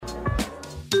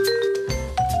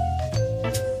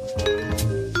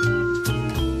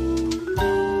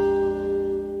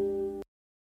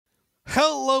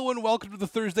everyone. Welcome to the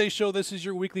Thursday show. This is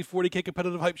your weekly 40K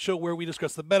competitive hype show where we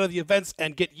discuss the meta, the events,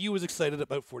 and get you as excited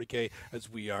about 40K as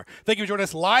we are. Thank you for joining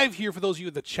us live here for those of you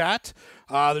in the chat.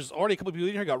 There's already a couple of people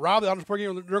in here. We got Rob, the Honors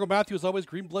Program, Nurgle Matthew, as always,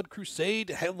 Green Blood Crusade.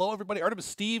 Hello, everybody. Artemis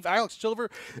Steve, Alex Silver.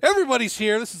 Everybody's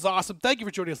here. This is awesome. Thank you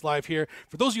for joining us live here.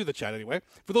 For those of you in the chat, anyway.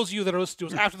 For those of you that are listening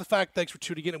to us after the fact, thanks for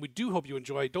tuning in, and we do hope you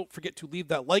enjoy. Don't forget to leave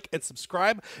that like and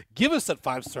subscribe. Give us that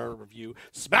 5-star review.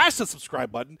 Smash the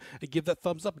subscribe button and give that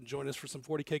thumbs up and join us for some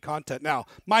 40K content. Now,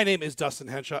 my name is Dustin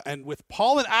Henshaw, and with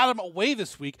Paul and Adam away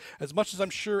this week, as much as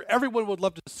I'm sure everyone would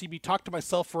love to see me talk to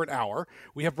myself for an hour,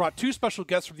 we have brought two special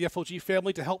guests from the FLG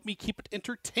family to help me keep it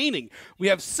entertaining. We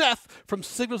have Seth from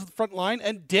Signals at the Front Line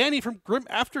and Danny from Grim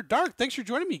After Dark. Thanks for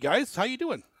joining me, guys. How you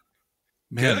doing?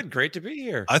 Man, good. Great to be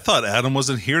here. I thought Adam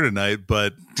wasn't here tonight,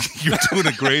 but you're doing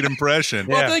a great impression.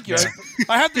 Well, thank you.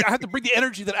 I have to bring the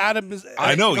energy that Adam is.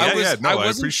 I know. I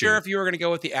wasn't sure if you were going to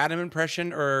go with the Adam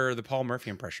impression or the Paul Murphy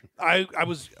impression. I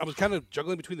was kind of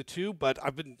juggling between the two, but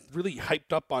I've been really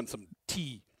hyped up on some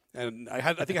tea, and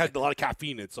I think I had a lot of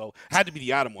caffeine in it, so it had to be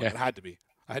the Adam one. Yeah. It had to be.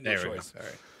 I had no choice. All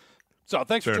right. So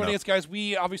thanks for joining us, guys.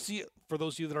 We obviously, for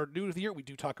those of you that are new to the year, we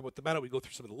do talk about the meta. We go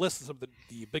through some of the lists, some of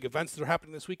the big events that are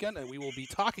happening this weekend, and we will be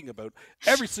talking about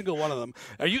every single one of them.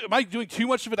 Am I doing too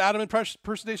much of an Adam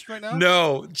impersonation right now?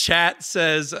 No. Chat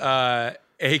says,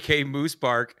 AK Moose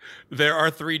Bark, there are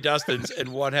 3 Dustins, and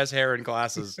one has hair and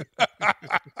glasses.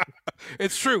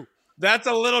 It's true. That's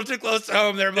a little too close to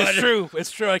home there, bud. It's true.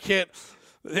 It's true. I can't.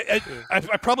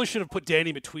 I probably should have put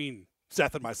Danny between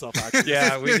Seth and myself, actually.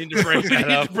 Yeah, we need to break that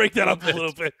up. To break that up a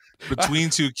little bit. Between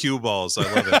two cue balls. I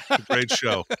love it. A great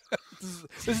show.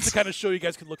 This is the kind of show you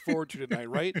guys can look forward to tonight,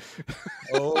 right?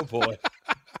 Oh, boy.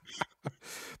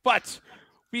 But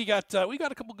we got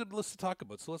a couple good lists to talk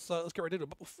about, so let's get right into it.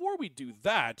 But before we do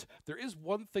that, there is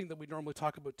one thing that we normally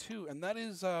talk about too, and that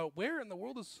is where in the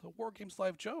world is War Games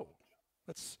Live Joe?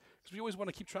 That's because we always want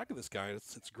to keep track of this guy.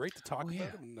 It's great to talk about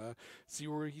him and see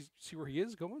where he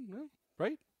is going. Yeah,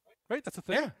 right. Right, that's a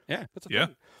thing. Yeah, that's a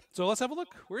thing. So let's have a look.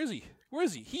 Where is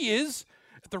he? He is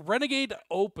at the Renegade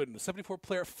Open, the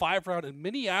 74-player 5-round in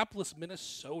Minneapolis,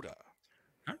 Minnesota.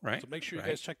 All right. So make sure you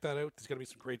guys check that out. There's going to be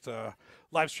some great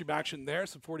live stream action there.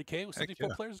 Some 40K with 74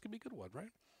 players is going to be a good one,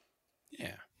 right?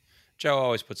 Yeah. Joe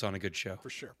always puts on a good show. For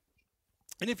sure.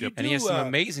 And if you do, and he has some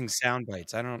amazing sound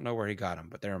bites. I don't know where he got them,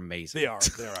 but they're amazing. They are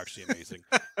actually amazing.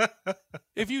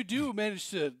 If you do manage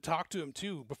to talk to him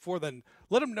too before then,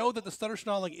 let him know that the Stutter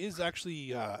Snarling is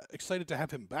actually excited to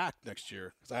have him back next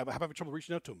year, because I'm having trouble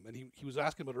reaching out to him, and he was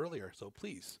asking about it earlier. So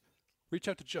please reach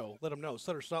out to Joe. Let him know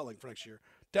Stutter Snarling for next year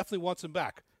definitely wants him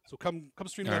back. So come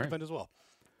stream that event as well.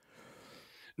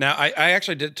 Now, I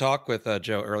actually did talk with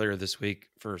Joe earlier this week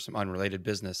for some unrelated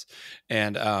business,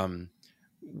 and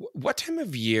what time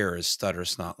of year is Stutter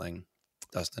Snotling,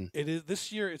 Dustin? It is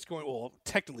this year. It's going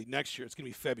technically next year. It's going to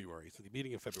be February. It's the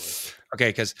beginning of February. Okay,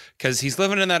 because he's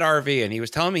living in that RV, and he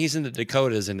was telling me he's in the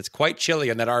Dakotas, and it's quite chilly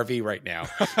in that RV right now.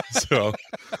 So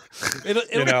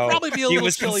it'll probably be a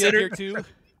little chilly up here too.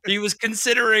 He was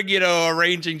considering,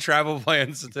 arranging travel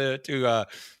plans to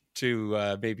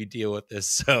maybe deal with this.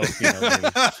 So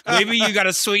maybe you got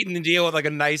to sweeten the deal with like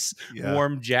a nice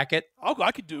warm jacket.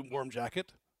 I could do a warm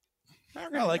jacket. I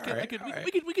like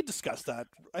it. We could discuss that.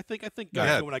 I think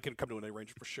guys when I can come to an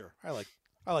arrangement for sure. I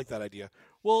like that idea.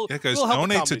 Well, guys,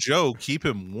 donate to Joe. Keep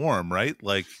him warm, right?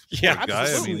 Like, guy.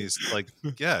 I mean, he's like,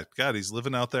 God, he's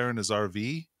living out there in his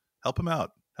RV. Help him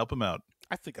out.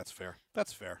 I think that's fair.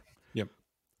 That's fair. Yep.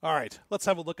 All right, let's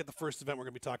have a look at the first event we're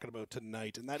going to be talking about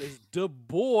tonight, and that is Du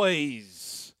Bois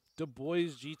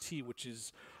GT, which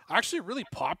is actually a really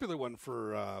popular one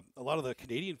for a lot of the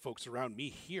Canadian folks around me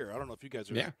here. I don't know if you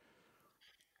guys are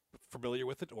familiar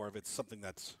with it, or if it's something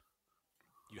that's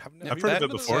you haven't. I've heard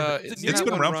of it before. It's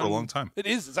been around for a long time. It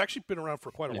is. It's actually been around for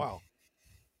quite a while.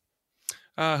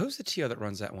 Who's the TO that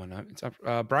runs that one? It's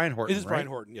Brian Horton. It is Brian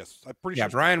Horton. Yes, I'm pretty sure. Yeah,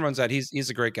 Brian runs that. He's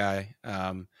a great guy.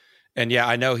 And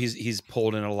I know he's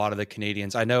pulled in a lot of the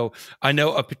Canadians. I know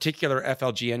a particular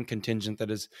FLGN contingent that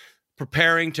is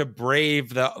preparing to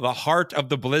brave the heart of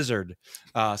the blizzard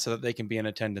so that they can be in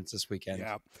attendance this weekend.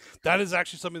 Yeah, that is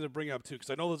actually something to bring up too, because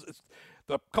I know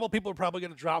a couple of people are probably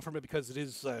going to drop from it because it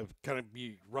is kind of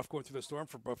be rough going through the storm.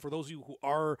 But for those of you who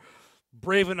are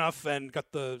brave enough and got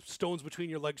the stones between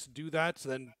your legs to do that,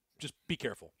 then just be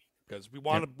careful, because we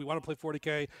want to play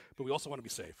 40K, but we also want to be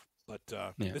safe.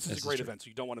 But this is a great event, so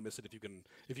you don't want to miss it if you can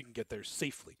get there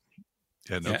safely.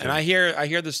 And I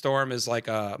hear the storm is like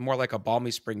more like a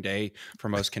balmy spring day for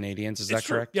most Canadians. Is that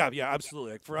correct? Yeah,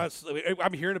 absolutely. Like for us,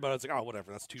 I'm hearing about it. It's like, oh,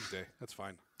 whatever. That's Tuesday. That's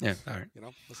fine. Yeah, all right.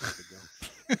 That's not a big deal.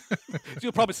 So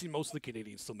you'll probably see most of the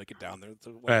Canadians still make it down there.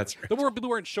 So that's right. They're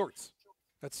wearing shorts.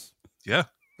 That's Yeah.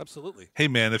 absolutely Hey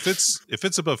man, if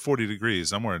it's above 40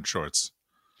 degrees, I'm wearing shorts.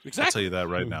 I'll tell exactly. you that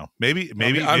right now. Maybe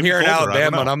I'm here in colder, I don't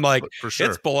Alabama, know, and I'm like, but for sure.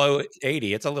 it's below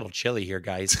 80. It's a little chilly here,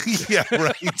 guys. Yeah,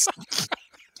 right.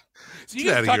 So you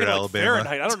Get guys outta are talking here, like Alabama.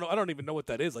 Fahrenheit. I don't know. I don't even know what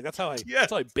that is. Like that's how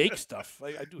I bake stuff.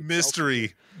 I do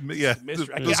Mystery. Yeah.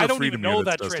 mystery. those I are don't even freedom know units,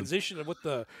 that Dustin. transition and what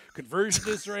the conversion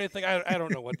is or anything. I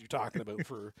don't know what you're talking about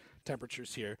for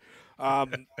temperatures here.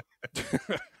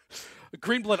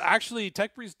 Greenblood, actually,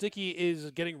 Tech Breeze Dickey is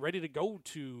getting ready to go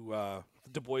to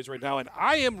Du Bois right now, and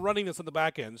I am running this on the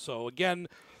back end. So again,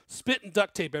 spit and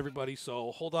duct tape, everybody.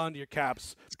 So hold on to your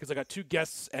caps because I got 2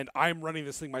 guests and I'm running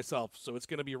this thing myself. So it's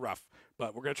going to be rough,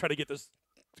 but we're going to try to get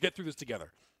through this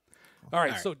together. All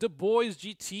right, so Du Bois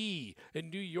GT in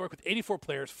New York with 84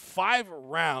 players, 5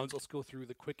 rounds. Let's go through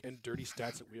the quick and dirty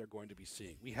stats that we are going to be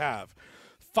seeing. We have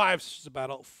 5 Sisters of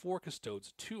Battle, 4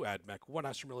 Custodes, 2 AdMech, 1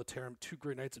 Astra Militarum, 2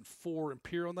 Grey Knights, and 4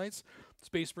 Imperial Knights.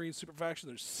 Space Marine Super Faction,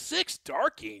 there's 6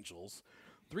 Dark Angels,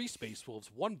 3 Space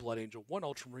Wolves, 1 Blood Angel, 1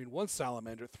 Ultramarine, 1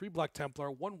 Salamander, 3 Black Templar,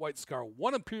 1 White Scar,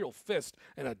 1 Imperial Fist,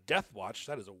 and a Death Watch.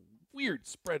 That is a weird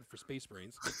spread for Space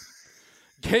Marines.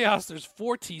 Chaos, there's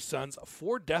 4 T-Suns,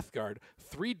 4 Death Guard,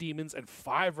 3 Demons, and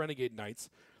 5 Renegade Knights.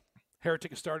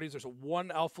 Heretic Astartes, there's 1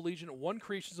 Alpha Legion, 1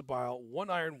 Creations of Bile, 1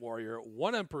 Iron Warrior,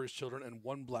 1 Emperor's Children, and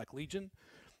 1 Black Legion.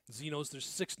 Xenos, there's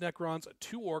 6 Necrons,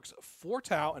 2 Orcs, 4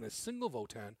 Tau, and a single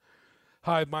Votan.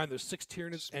 Hive Mind, there's 6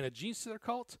 Tyranids and a Genestealer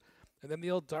Cult. And then the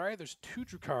Eldari, there's 2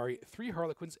 Drukhari, 3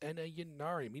 Harlequins, and a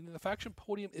Ynnari, meaning the faction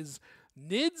podium is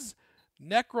Nids,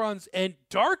 Necrons, and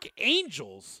Dark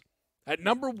Angels at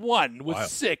number 1 with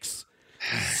 6.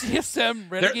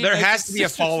 CSM Renegade There Knights has and to be a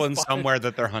Sisters fallen of Fire. somewhere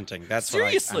that they're hunting. That's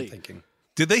Seriously. what I'm thinking.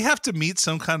 Did they have to meet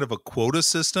some kind of a quota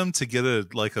system to get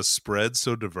a spread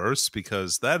so diverse?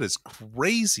 Because that is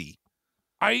crazy.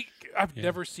 I've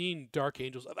never seen Dark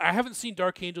Angels. I haven't seen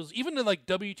Dark Angels even in like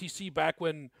WTC back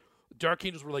when Dark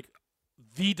Angels were like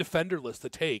the defender list to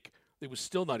take. It was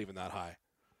still not even that high.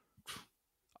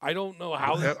 I don't know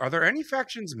how. Are there any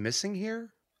factions missing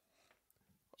here?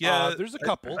 Yeah, there's a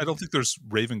couple. I don't think there's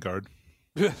Raven Guard.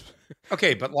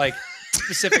 Okay, but like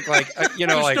specific, like you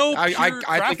know, There's like no I pure think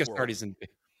craft Astartes in.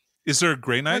 Is there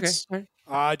Grey Knights? Okay.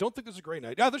 I don't think there's a Grey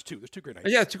Knight. Yeah, there's 2. There's 2 Grey Knights.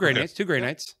 Yeah, 2 Grey Okay. Knights. 2 Grey Yeah.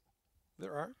 Knights.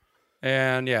 There are.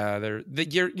 And yeah,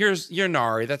 you're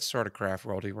Nari. That's sort of craft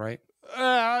worldy, right?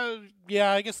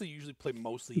 Yeah, I guess they usually play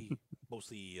mostly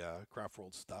craft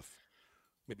world stuff.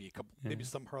 Maybe a couple, maybe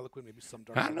some Harlequin, maybe some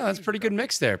Dark. I don't know. That's a pretty good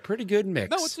mix there. Pretty good mix.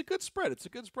 No, it's a good spread. It's a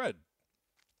good spread.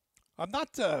 I'm not.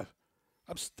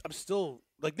 I'm still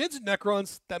like Nids and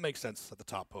Necrons. That makes sense at the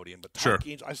top podium, but Dark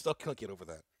Angel, I still can't get over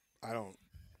that. I don't.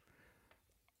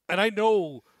 And I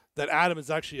know that Adam is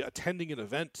actually attending an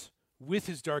event with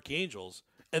his Dark Angels,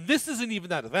 and this isn't even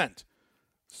that event.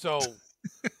 So.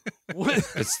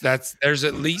 There's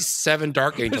at least 7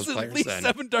 Dark Angels There's players. at least then.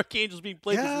 7 Dark Angels being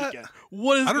played Yeah. this weekend.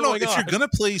 What is I don't know going if on? you're gonna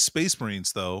play Space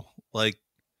Marines though. Like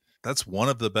that's one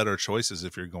of the better choices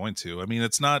if you're going to. I mean,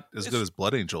 it's not as good as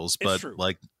Blood Angels, but true.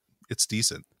 like it's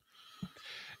decent.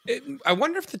 I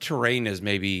wonder if the terrain is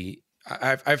maybe.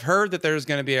 I've heard that there's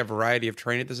going to be a variety of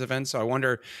terrain at this event, so I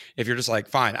wonder if you're just like,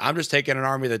 fine, I'm just taking an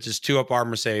army that just 2 up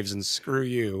armor saves and screw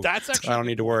you. That's actually I don't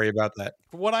need to worry about that.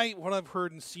 From what I've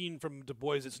heard and seen from Du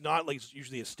Bois, it's not like it's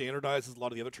usually as standardized as a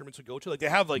lot of the other tournaments we go to. Like they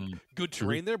have like good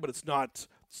terrain there, but it's not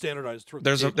standardized.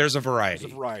 There's a variety.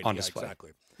 There's a variety on yeah, display.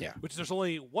 exactly. Yeah. Which there's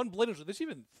only 1 Blood Angel. There's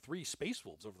even 3 Space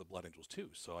Wolves over the Blood Angels too.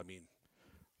 So I mean,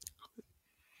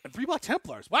 and 3 Black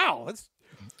Templars. Wow,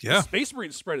 the Space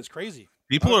Marine spread is crazy.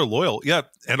 People are loyal. Yeah,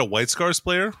 and a White Scars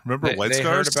player. Remember White They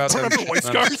Scars? heard about them. Remember White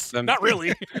Scars? Not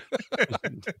really.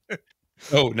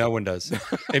 Oh, no one does.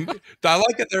 And I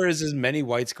like that there is as many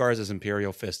White Scars as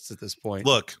Imperial Fists at this point.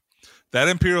 Look, that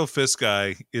Imperial Fist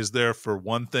guy is there for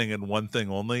one thing and one thing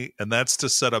only, and that's to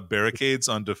set up barricades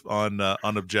on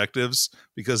objectives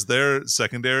because their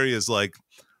secondary is like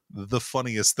the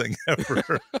funniest thing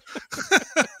ever.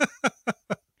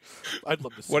 I'd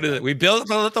love to see What is that. it? We built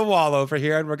a little wall over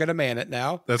here, and we're going to man it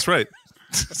now. That's right.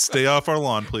 Stay off our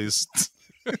lawn, please.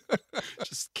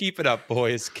 Just keep it up,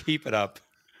 boys. Keep it up.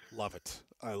 Love it.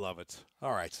 I love it.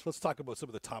 All right, let's talk about some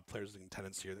of the top players in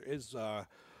attendance here. There is,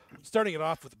 starting it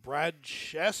off with Brad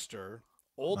Chester,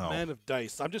 Old Man of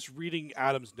Dice. I'm just reading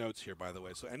Adam's notes here, by the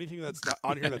way. So anything that's not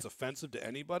on here that's offensive to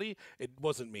anybody, it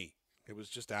wasn't me. It was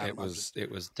just Adam. It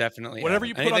was definitely whatever Adam.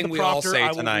 you put Anything on the we all prompter, say I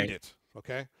will tonight. read it.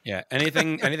 Okay. Yeah,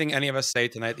 anything any of us say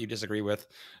tonight that you disagree with,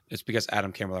 it's because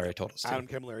Adam Camilleri told us to. Adam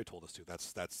Camilleri told us to.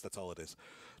 That's all it is.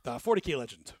 The 40K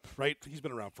legend, right? He's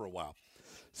been around for a while.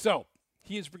 So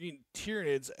he is bringing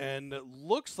Tyranids, and it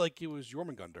looks like it was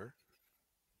Jormungandr.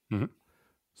 Mm-hmm.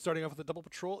 Starting off with the double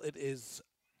patrol, it is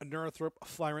a Neurothrop, a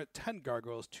Flyrant, 10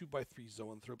 Gargoyles, 2x3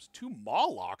 Zoanthropes, 2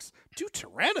 Mawlocks, 2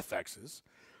 Tyrannifexes,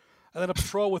 and then a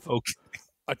patrol with Okay.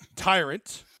 a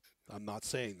Tyrant. I'm not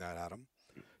saying that, Adam.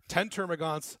 10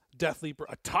 Termagants, Death Leaper,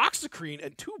 a Toxicrene,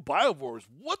 and 2 Biovores.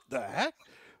 What the heck?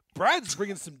 Brad's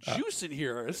bringing some juice in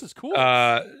here. This is cool.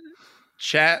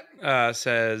 Chat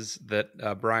says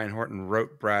that Brian Horton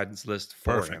wrote Brad's list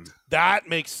for him. That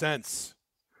makes sense.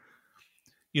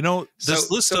 You know, this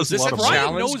So- list so does is a this lot a of Brian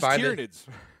challenge knows by the- Tyranids.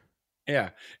 Yeah.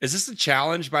 Is this a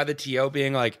challenge by the TO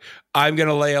being like, I'm going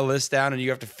to lay a list down and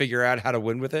you have to figure out how to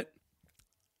win with it?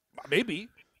 Maybe.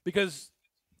 Because,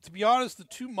 to be honest, the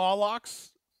 2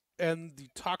 Mawlocks and the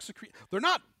Toxicrene, they're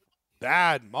not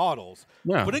bad models.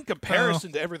 No. But in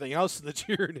comparison to everything else in the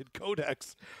Tyranid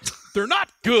Codex, they're not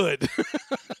good.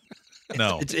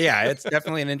 No. It's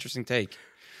definitely an interesting take.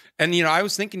 And, I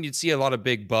was thinking you'd see a lot of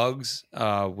big bugs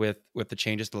with the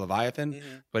changes to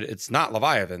Leviathan, but it's not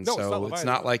Leviathan. No, it's so not it's Leviathan.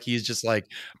 not like he's just like,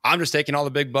 I'm just taking all the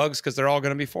big bugs because they're all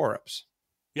going to be 4-ups.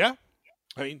 Yeah.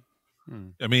 I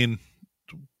mean,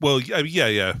 Well,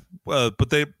 yeah. But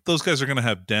those guys are going to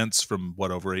have dents from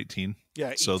over 18.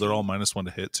 yeah. So they're 18. all -1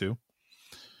 to hit too.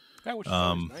 Yeah, which is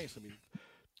always nice. I mean,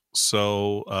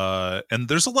 So, and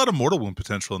there's a lot of mortal wound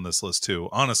potential in this list too.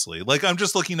 Honestly, like I'm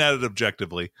just looking at it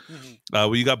objectively.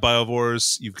 Well, you got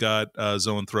Biovores, you've got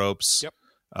Zoanthropes, Yep.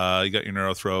 You got your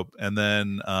Neurothrope, and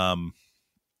then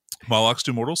Mawlocks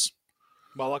do mortals.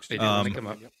 Mawlocks They do do, mortals, they come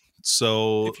up. yep.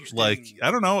 So, If you stay like, in-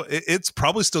 I don't know. It's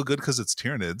probably still good because it's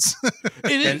Tyranids.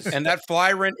 It is. And that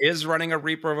Flyrant is running a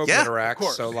Reaper of Yeah, Obliterax. Of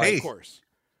course. So, Hey. like, Of course.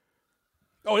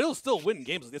 Oh, it'll still win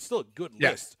games. It's still a good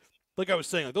Yeah. list. Like I was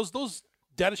saying, like those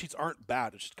data sheets aren't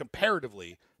bad. It's just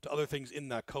comparatively to other things in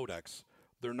that codex,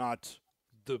 they're not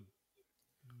the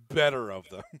better of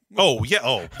them. Oh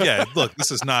yeah. Look,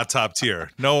 this is not top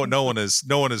tier. No one is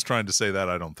trying to say that.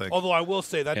 I don't think. Although I will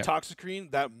say that Yeah.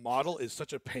 Toxicrene, that model is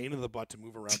such a pain in the butt to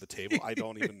move around the table. I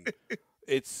don't even.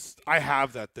 I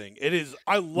have that thing. It is.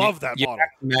 I love that you model.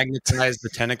 have to magnetize the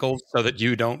tentacles so that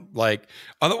you don't like.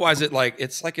 Otherwise, it's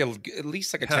like at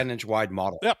least like a 10-inch wide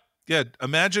model. Yep. Yeah,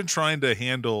 imagine trying to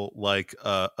handle like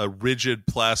a rigid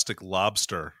plastic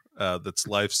lobster that's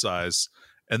life size,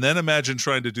 and then imagine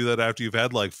trying to do that after you've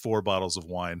had like 4 bottles of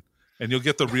wine, and you'll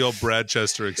get the real Brad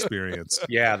Chester experience.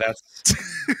 Yeah, that's.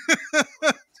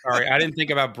 Sorry, I didn't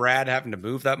think about Brad having to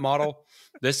move that model.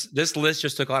 This list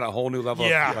just took on a whole new level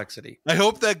Yeah. of complexity. I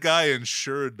hope that guy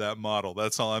insured that model.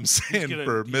 That's all I'm saying gonna-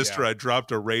 for Mister. yeah. I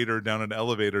dropped a Raider down an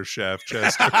elevator shaft,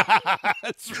 Chester.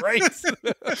 That's right.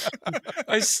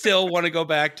 I still want to go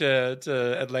back to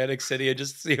Atlantic City and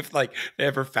just see if like they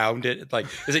ever found it. Like,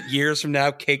 is it years from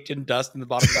now, caked in dust in the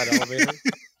bottom of that elevator?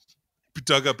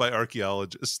 Dug up by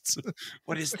archaeologists.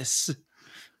 What is this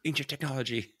ancient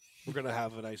technology? We're gonna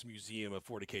have a nice museum of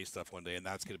 40K stuff one day, and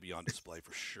that's gonna be on display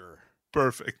for sure.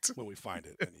 Perfect. When we find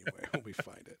it, anyway. When we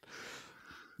find it.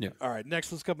 Yeah. All right. Next,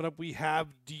 let's coming up. We have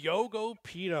Diogo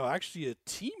Pino, actually a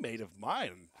teammate of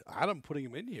mine. Adam putting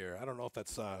him in here. I don't know if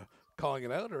that's calling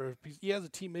it out or if he has a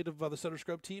teammate of the Sutter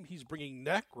Scrub team. He's bringing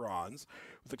Necrons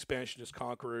with Expansionist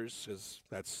Conquerors, because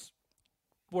that's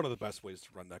one of the best ways to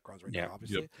run Necrons right Yeah. now,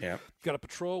 obviously. Yeah. Got a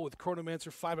patrol with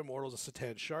Chronomancer, 5 Immortals, a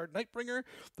Satan Shard, Nightbringer,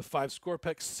 the 5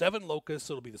 Scorpex, 7 Locusts,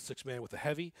 so it'll be the 6-man with a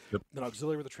heavy, Yep. then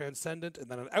Auxiliary with a Transcendent, and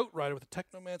then an Outrider with a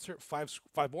Technomancer, 5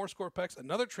 more Scorpex,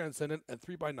 another Transcendent, and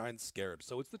 3x9 Scarabs.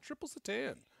 So it's the triple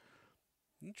Satan.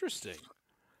 Interesting.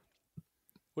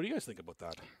 What do you guys think about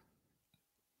that?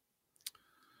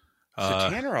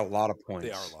 Satan are a lot of points.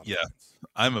 They are a lot yeah. of points.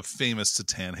 I'm a famous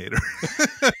Satan hater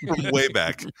from way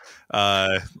back.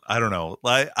 I don't know.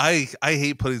 I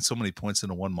hate putting so many points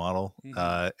into one model.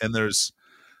 And there's,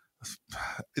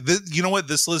 you know what,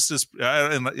 this list is,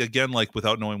 and again, like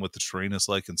without knowing what the terrain is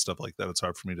like and stuff like that, it's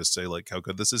hard for me to say like how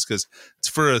good this is, because it's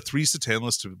for a 3 Satan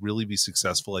list to really be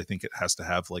successful. I think it has to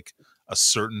have like a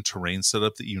certain terrain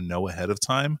setup that you know ahead of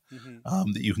time,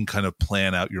 that you can kind of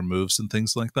plan out your moves and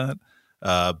things like that.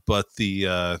 But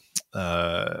the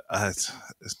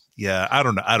yeah, I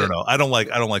don't know. I don't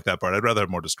like that part. I'd rather have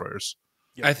more destroyers.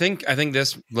 Yeah. I think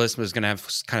this list was going to have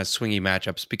kind of swingy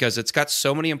matchups because it's got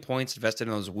so many points invested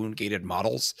in those wound gated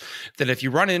models that if you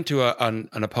run into an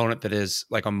opponent that is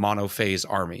like a monophase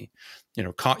army,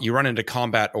 you run into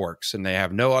combat orcs and they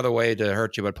have no other way to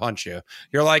hurt you but punch you.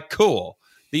 You're like, cool.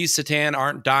 These Satan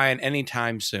aren't dying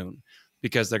anytime soon,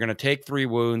 because they're going to take 3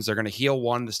 wounds. They're going to heal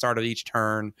 1 at the start of each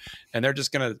turn, and they're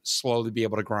just going to slowly be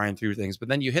able to grind through things. But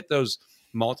then you hit those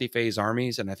multi-phase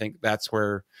armies, and I think that's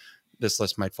where this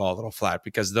list might fall a little flat,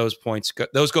 because those points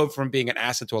go from being an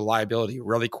asset to a liability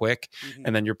really quick,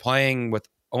 and then you're playing with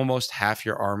almost half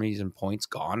your armies and points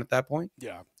gone at that point.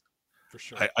 Yeah, for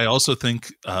sure. I also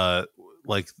think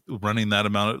like running that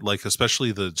amount, like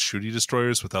especially the shooty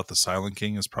destroyers without the Silent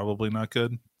King is probably not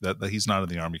good. That he's not in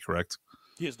the army, correct?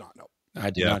 He is not. No. I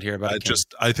did not hear about it.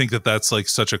 I think that's like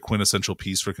such a quintessential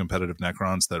piece for competitive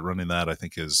Necrons that running that I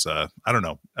think is I don't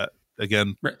know.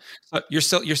 Again, you're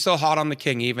still hot on the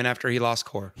King even after he lost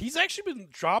core. He's actually been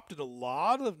dropped in a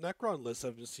lot of Necron lists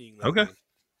I've been seeing. Okay.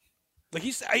 Like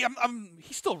he's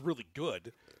still really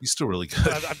good. He's still really good.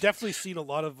 I've definitely seen a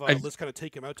lot of lists kind of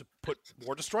take him out to put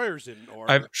more destroyers in. Or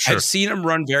I've seen him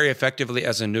run very effectively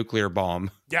as a nuclear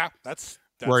bomb. Yeah, that's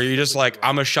where you're just like,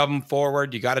 I'm gonna shove him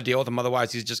forward. You got to deal with him,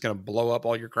 otherwise he's just gonna blow up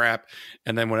all your crap.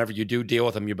 And then whenever you do deal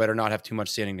with him, you better not have too much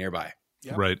standing nearby.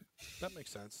 Yeah, right. That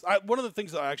makes sense. One of the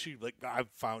things that I actually I've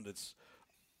found it's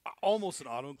almost an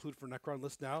auto include for Necron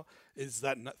list now is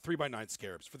that 3x9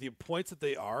 scarabs. For the points that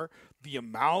they are, the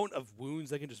amount of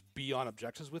wounds they can just be on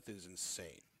objectives with is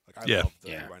insane. Like I love the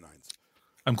 3x9s.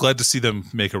 I'm glad to see them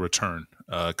make a return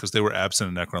because they were absent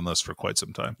in Necron list for quite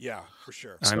some time. Yeah, for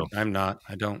sure. I'm not.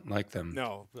 I don't like them.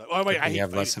 No. Oh, wait, we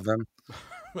have less of them.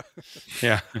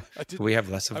 Yeah. We have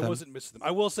less of them. I wasn't missing them.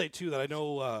 I will say, too, that I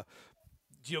know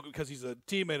Diogo, because he's a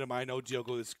teammate of mine, I know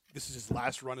Diogo, this is his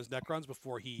last run as Necrons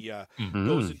before he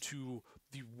goes into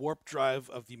the warp drive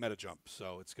of the meta jump.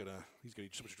 So he's going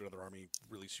to switch to another army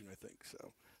really soon, I think.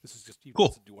 So this is just, he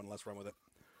wants to do one last run with it.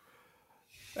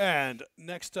 And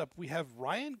next up, we have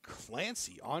Ryan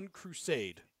Clancy on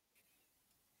Crusade.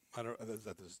 I don't. Is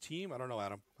that his team? I don't know,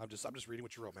 Adam. I'm just reading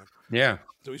what you wrote, man. Yeah.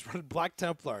 So he's running Black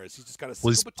Templars. He's just got a.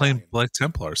 Well, he's playing Black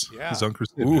Templars. Yeah. He's on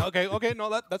Crusade. Okay.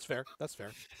 No, that's fair. That's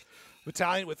fair.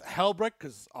 Battalion with Helbrick,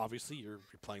 because obviously you're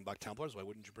playing Black Templars. Why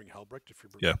wouldn't you bring Helbrick if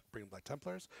you're bringing Black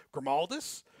Templars?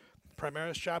 Grimaldus,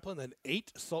 Primaris Chaplain, then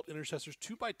 8 Assault Intercessors,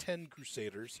 2x10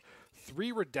 Crusaders,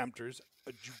 3 Redemptors,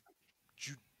 a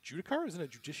Judicar? Isn't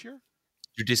it Judiciar?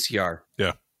 Judiciar.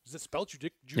 Yeah. Is it spelled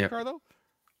Judicar though?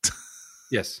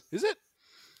 Yes. Is it?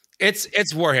 It's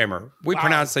Warhammer. We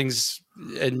pronounce things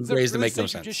in ways that make no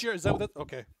sense. Judiciar? Is that what that?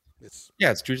 Okay. It's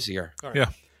Judiciar. Right. Yeah.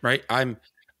 Right. I'm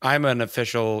an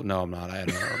official. No, I'm not. I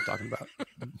don't know what I'm talking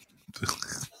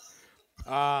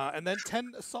about. And then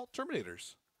 10 Assault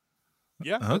Terminators.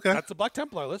 Yeah. Okay. That's a Black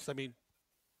Templar list. I mean,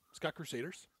 it's got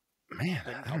Crusaders. Man,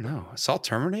 I don't know. Assault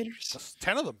Terminators? That's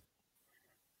 10 of them.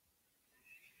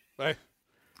 Right.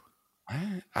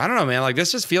 I don't know, man. Like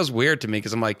this just feels weird to me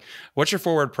because I'm like, what's your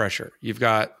forward pressure? You've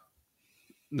got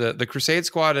the Crusade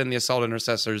squad and the Assault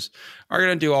Intercessors are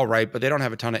going to do all right, but they don't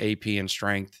have a ton of AP and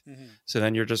strength. Mm-hmm. So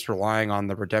then you're just relying on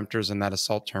the Redemptors and that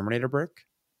Assault Terminator brick.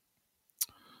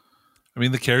 I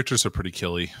mean, the characters are pretty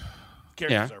killy.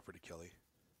 Characters are pretty killy.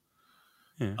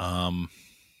 Yeah.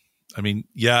 I mean,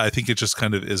 I think it just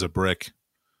kind of is a brick,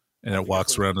 and it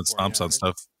walks around and stomps on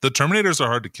stuff. The Terminators are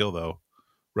hard to kill, though.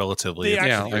 Relatively, I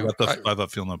got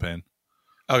feel no pain.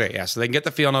 Okay, yeah, so they can get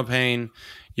the feel no pain.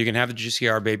 You can have the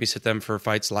GCR babysit them for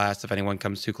fights last if anyone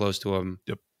comes too close to them.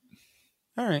 Yep.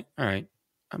 All right.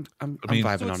 I'm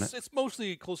vibing on it. It's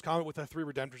mostly close combat with the 3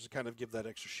 Redemptors to kind of give that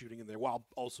extra shooting in there while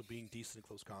also being decent in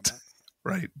close combat.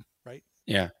 Right.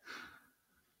 Yeah.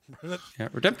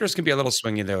 Redemptors can be a little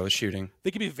swingy though, shooting.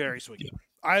 They can be very swingy. Yeah.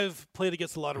 I've played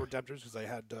against a lot of Redemptors because I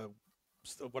had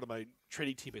one of my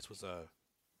trading teammates was a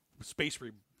Space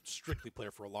Marine strictly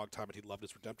player for a long time, and he loved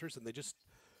his Redemptors, and they just,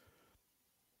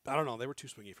 I don't know, they were too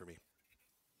swingy for me.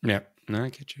 Yeah, no, I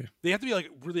get you. They have to be like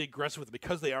really aggressive with it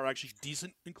because they are actually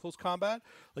decent in close combat.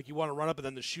 Like you want to run up, and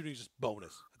then the shooting is just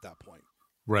bonus at that point.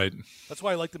 Right. That's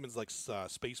why I like them as like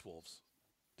Space Wolves,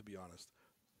 to be honest.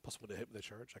 Plus when they hit with the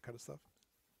charge, that kind of stuff.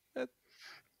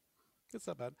 It's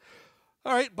not bad.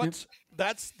 All right, but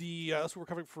that's what we're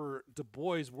covering for Du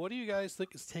Bois. What do you guys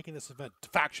think is taking this event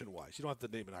faction-wise? You don't have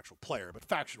to name an actual player, but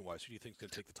faction-wise, who do you think is going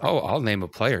to take the title? Oh, I'll name a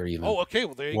player even. Oh, okay.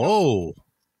 Well, there you go.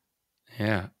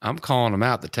 Yeah, I'm calling him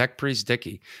out. The Tech Priest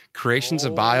Dicky. Creations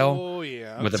of Bile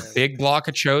with a big block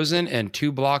of Chosen and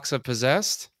 2 blocks of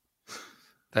Possessed.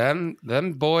 Them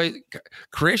boys.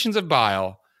 Creations of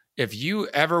Bile. If you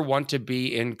ever want to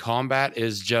be in combat,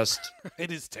 is just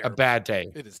it is a bad day.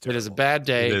 It is terrible. It is a bad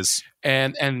day. It is.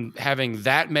 And having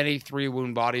that many 3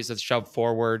 wound bodies that's shoved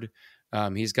forward,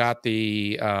 he's got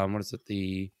the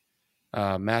the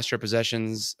Master of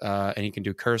Possessions, and he can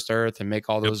do Cursed Earth and make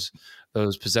all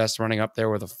those possessed running up there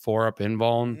with a 4-up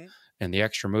invuln and the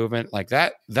extra movement. Like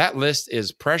that list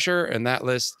is pressure, and that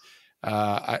list,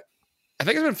 I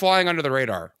think it's been flying under the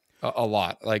radar a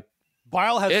lot. Like.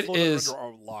 Bile has floated under a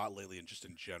lot lately, and just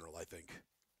in general, I think.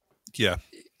 Yeah.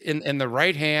 In the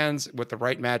right hands with the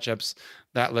right matchups,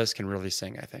 that list can really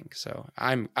sing, I think. So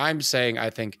I'm saying I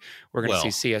think we're going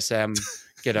to see CSM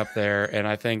get up there, and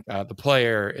I think the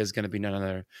player is going to be none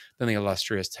other than the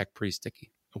illustrious Tech Priest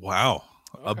Dicky. Wow.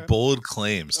 A Okay. bold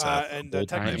claim, Seth. A And bold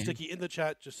Techno claim. Sticky in the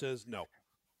chat just says no.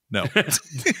 No.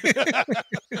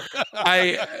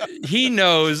 He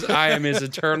knows I am his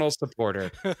eternal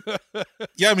supporter.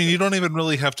 Yeah, I mean, you don't even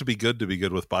really have to be good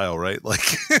with Bile, right? Like,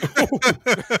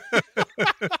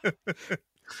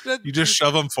 you just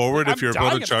shove them forward. If your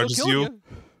opponent charges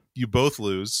you both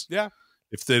lose. Yeah.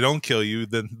 If they don't kill you,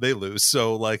 then they lose.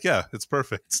 So, like, yeah, it's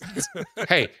perfect.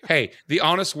 Hey, the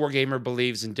honest wargamer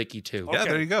believes in Dickie too. Yeah,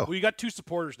 there you go. Well, you got 2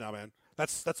 supporters now, man.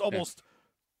 That's almost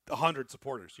 100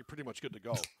 supporters. You're pretty much good to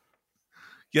go.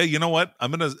 Yeah, you know what?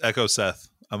 I'm gonna echo Seth.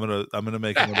 I'm gonna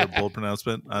make another bold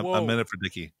pronouncement. I'm in it for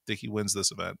Dickie. Dickie wins this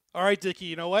event. All right, Dickie.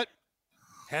 You know what?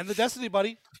 Hand the destiny,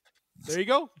 buddy. There you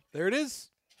go. There it is.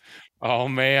 Oh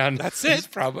man, That's it.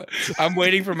 I'm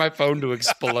waiting for my phone to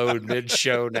explode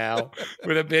mid-show now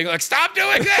with it being like, "Stop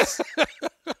doing this!"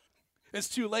 It's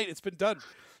too late. It's been done.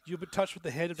 You've been touched with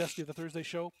the hand of destiny of the Thursday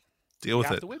show. Deal with You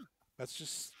have it. to win. That's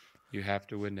just You have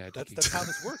to win that. that's how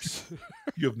this works.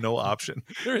 You have no option.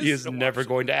 There He is no never option.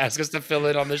 going to ask us to fill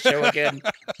it on the show again.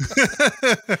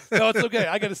 No, it's okay.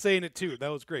 I got to say in it too. That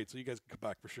was great. So you guys can come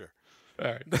back for sure.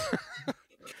 All right.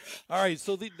 All right.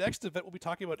 So the next event we'll be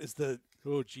talking about is the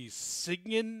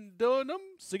Singendunum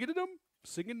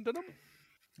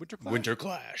Winter Clash. Winter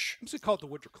Clash. I'm just gonna call it the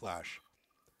Winter Clash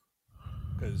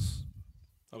because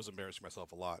I was embarrassing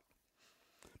myself a lot.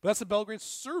 But that's in Belgrade,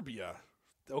 Serbia.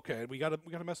 Okay, we got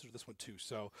a message with this one too.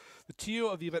 So the TO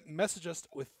of the event messaged us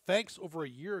with thanks over a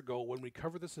year ago when we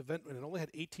covered this event, and it only had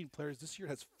 18 players. This year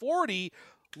it has 40.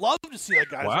 Love to see that,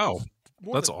 guys. Wow. It's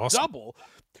more That's than awesome. double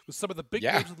with some of the big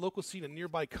names in the local scene and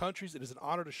nearby countries. It is an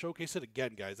honor to showcase it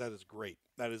again, guys. That is great.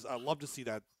 I love to see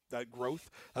that growth.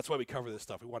 That's why we cover this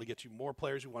stuff. We want to get you more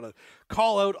players. We want to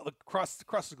call out across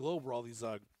the globe where all these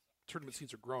tournament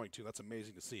scenes are growing too. That's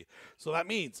amazing to see. So that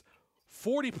means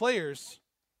 40 players,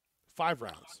 5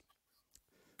 rounds.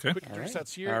 Okay. Quick All right.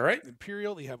 sets here. All right.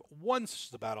 Imperial, they have 1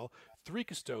 Sisters of Battle, 3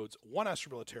 Custodes, 1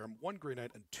 Astra Militarum, 1 Grey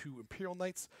Knight, and 2 Imperial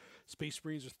Knights. Space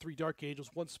Marines are 3 Dark Angels,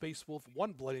 1 Space Wolf,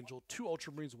 1 Blood Angel, 2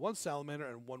 Ultramarines, 1 Salamander,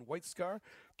 and 1 White Scar.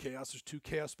 Chaos, there's 2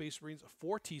 Chaos Space Marines,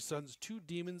 4 T-Suns, 2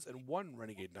 Demons, and 1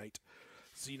 Renegade Knight.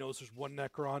 Xenos, there's 1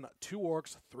 Necron, 2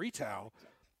 Orcs, 3 Tau.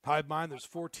 Hive Mind, there's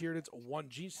 4 Tyranids, 1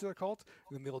 Gene Stealer Cult.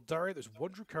 And then the Eldari, there's 1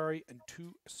 Drukhari and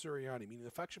 2 Suriani, meaning the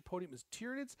faction podium is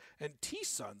Tyranids and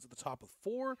T-Suns at the top with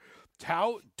 4.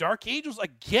 Tau, Dark Angels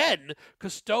again,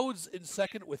 Custodes in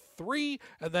second with 3,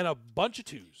 and then a bunch of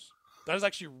 2s. That is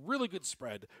actually a really good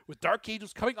spread, with Dark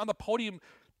Angels coming on the podium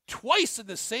twice in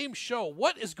the same show.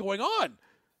 What is going on?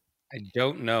 I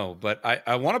don't know, but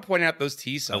I want to point out those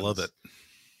T-Suns. I love it.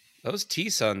 Those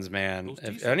T-Suns, man. Those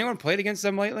Have T-Suns. anyone played against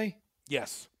them lately?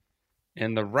 Yes.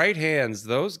 In the right hands,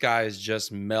 those guys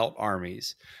just melt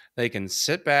armies. They can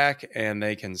sit back and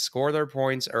they can score their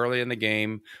points early in the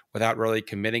game without really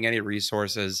committing any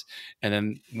resources. And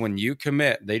then when you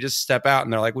commit, they just step out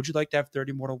and they're like, "Would you like to have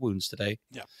 30 mortal wounds today?"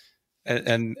 Yeah.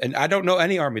 And I don't know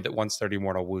any army that wants 30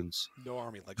 mortal wounds. No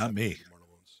army like Not me. Mortal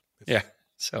Wounds. Yeah.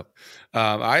 So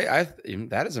I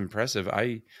that is impressive.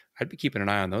 I'd be keeping an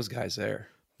eye on those guys there.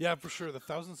 Yeah, for sure. The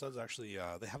Thousand Suns actually,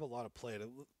 they have a lot of play.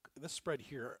 This spread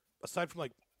here, aside from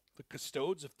like the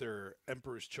Custodes, if their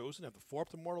Emperor's chosen, have the 4 up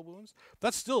to mortal wounds,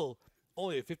 that's still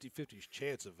only a 50-50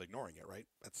 chance of ignoring it, right?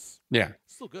 That's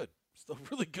still good. Still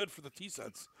really good for the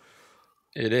T-Suns.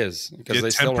 It is because Yeah, they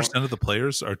still 10% of the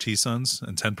players are T-Suns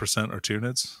and 10% are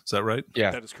Tyranids. Is that right?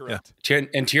 That is correct.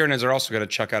 And Tyranids are also going to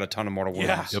chuck out a ton of mortal wounds.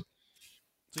 Yeah. Yep.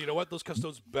 So you know what? Those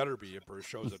Custodes better be Emperor's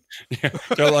chosen.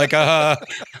 They're like,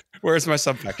 where's my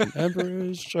subfaction?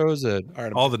 Emperor's chosen. All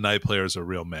right, All the Knight players are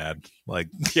real mad. Like,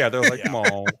 yeah, they're like, Yeah. come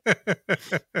on,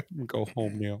 go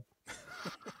home now.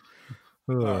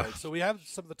 All right, so we have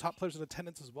some of the top players in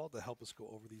attendance as well to help us go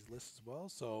over these lists as well.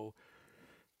 So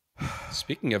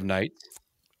Speaking of knights,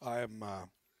 I'm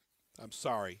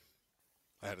sorry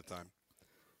ahead of time.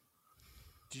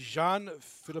 Dejan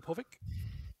Filipovic,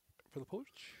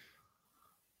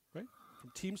 right?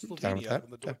 From Team Down with Slovenia, that.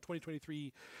 from the Yeah.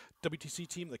 2023 WTC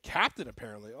team, the captain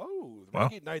apparently. Oh, the Wow.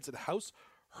 Renegade Knights at House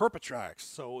Herpatrax.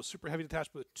 So super heavy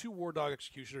detached with 2 War Dog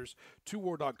Executioners, 2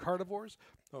 War Dog Carnivores,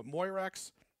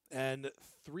 Moirax, and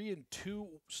 3 and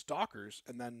 2 Stalkers,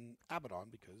 and then Abaddon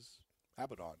because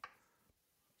Abaddon.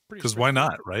 Pretty because why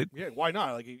straightforward. not, right? Yeah, why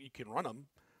not? Like you can run him.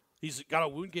 He's got a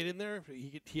wound gate in there.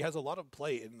 He has a lot of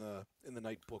play in the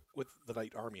Knight book with the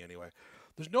Knight army anyway.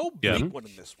 There's no Yeah. big one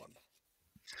in this one,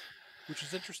 which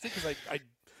is interesting because I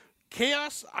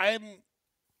Chaos. I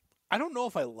don't know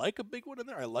if I like a big one in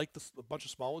there. I like a bunch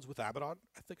of small ones with Abaddon.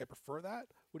 I think I prefer that.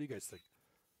 What do you guys think?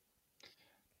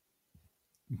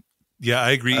 Yeah,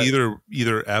 I agree.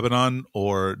 Either Abaddon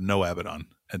or no Abaddon.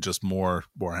 and just more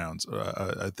Warhounds.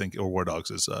 I think, or War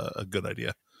Dogs is a good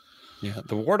idea. Yeah,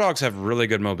 the War Dogs have really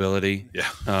good mobility.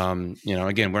 Yeah.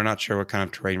 Again, we're not sure what kind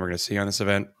of terrain we're going to see on this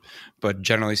event, but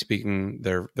generally speaking,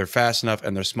 they're fast enough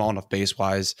and they're small enough base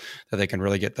wise that they can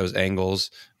really get those angles.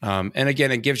 And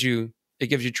again, it gives you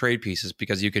trade pieces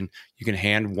because you can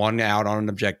hand one out on an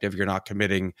objective. You're not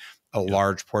committing a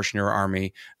large portion of your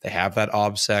army. They have that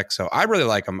obsec, so I really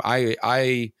like them.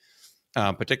 I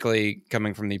particularly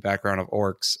coming from the background of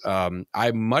orcs,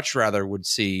 I much rather would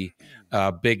see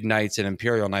big knights and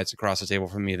imperial knights across the table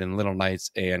for me than little knights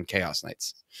and chaos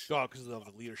knights. Oh, because of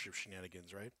the leadership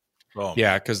shenanigans, right? Oh,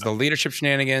 yeah, because the leadership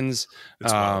shenanigans,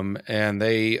 and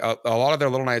they a lot of their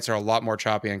little knights are a lot more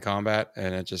choppy in combat,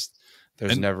 and it just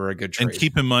there's never a good trade. And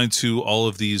keep in mind too, all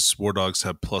of these War Dogs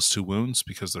have +2 wounds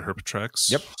because they're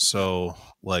Herpetrex. Yep. So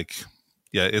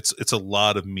yeah, it's a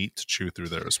lot of meat to chew through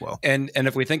there as well. And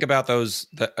if we think about those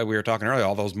that we were talking earlier,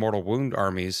 all those mortal wound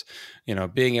armies,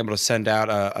 being able to send out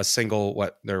a single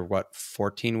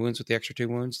 14 wounds with the extra 2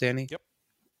 wounds, Danny? Yep.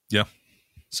 Yeah.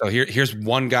 So here's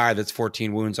one guy that's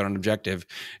 14 wounds on an objective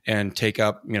and take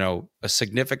up, a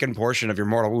significant portion of your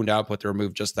mortal wound output to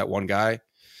remove just that one guy,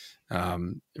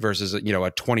 versus,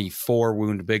 a 24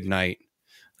 wound big knight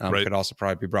could also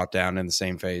probably be brought down in the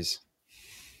same phase.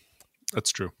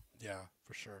 That's true. Yeah,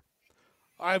 for sure.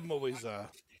 I've never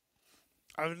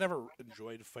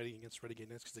enjoyed fighting against renegade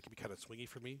knights because they can be kind of swingy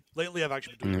for me. Lately, I've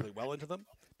actually been doing really well into them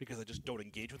because I just don't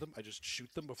engage with them. I just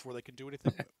shoot them before they can do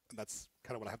anything, and that's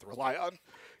kind of what I have to rely on.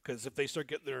 Because if they start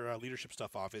getting their leadership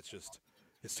stuff off, it's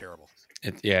terrible.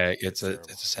 It's a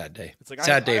sad day. It's like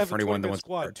sad day I have for anyone that wants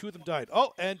squad. to 2 of them died.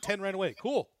 Oh, and 10 ran away.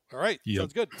 Cool. All right,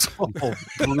 sounds good. Oh,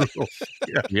 brutal.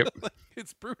 Yeah. Yep.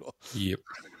 It's brutal. Yep.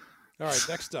 All right,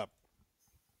 next up.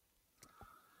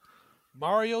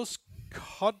 Marios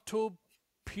Kontopyrgos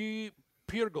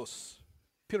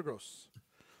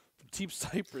from Team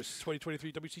Cyprus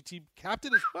 2023 WC Team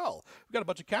Captain as well. We've got a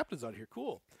bunch of captains on here.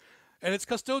 Cool. And it's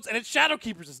Custodes and it's Shadow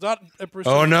Keepers. It's not Emperor.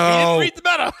 Oh, no. Read the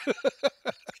meta.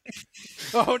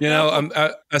 Oh, no.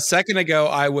 A second ago,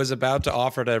 I was about to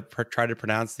offer to try to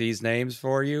pronounce these names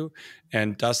for you.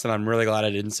 And Dustin, I'm really glad I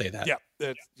didn't say that.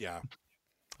 Yeah.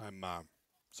 I'm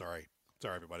sorry.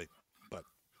 Sorry, everybody. But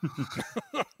I'm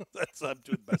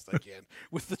doing the best I can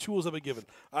with the tools I've been given.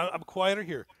 I'm quieter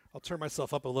here. I'll turn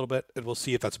myself up a little bit, and we'll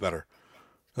see if that's better.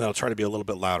 And I'll try to be a little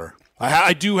bit louder.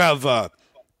 I do have a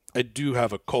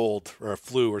cold or a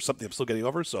flu or something I'm still getting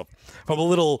over. So if I'm a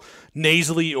little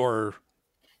nasally or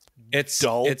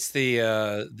dull, it's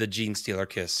the Gene Stealer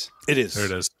kiss. It is. There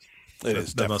it is.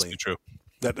 That must be true.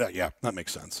 That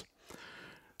makes sense.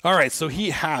 All right, so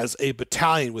he has a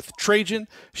battalion with Trajan,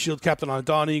 Shield Captain on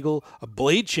Dawn Eagle, a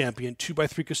Blade Champion,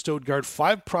 2x3 Custode Guard,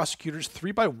 5 Prosecutors,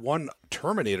 3x1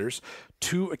 Terminators,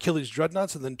 2 Achilles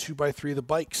Dreadnoughts, and then 2x3 the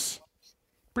Bikes.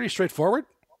 Pretty straightforward,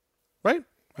 right?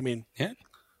 I mean, yeah.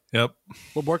 Yep.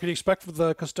 What more can you expect for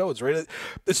the Custodes, right?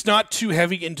 It's not too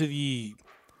heavy into the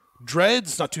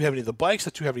Dreads, not too heavy into the Bikes,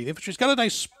 not too heavy into the Infantry. He's got a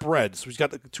nice spread, so he's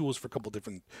got the tools for a couple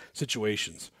different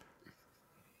situations.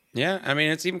 Yeah, I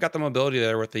mean, it's even got the mobility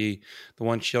there with the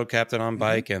one Shield Captain on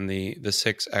bike and the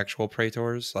 6 actual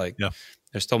Praetors.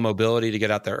 There's still mobility to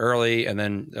get out there early, and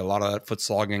then a lot of that foot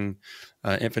slogging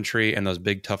infantry and those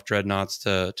big tough dreadnoughts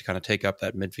to kind of take up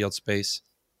that midfield space.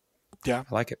 Yeah,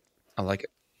 I like it.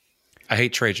 I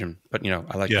hate Trajan, but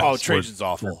I like. Yeah. Oh, Trajan's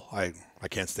awful. I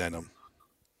can't stand him.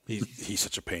 He's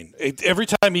such a pain. Every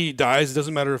time he dies, it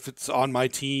doesn't matter if it's on my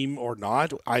team or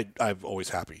not. I'm always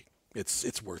happy.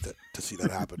 It's worth it to see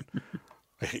that happen.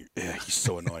 He's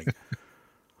so annoying.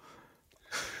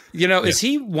 Is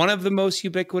he one of the most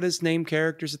ubiquitous named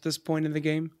characters at this point in the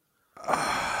game?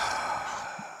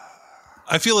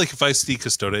 I feel like if I see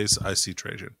Custodes, I see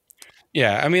Trajan.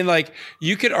 Yeah, I mean,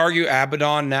 you could argue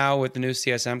Abaddon now with the new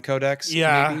CSM Codex.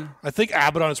 Yeah, maybe. I think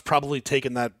Abaddon has probably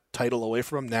taken that title away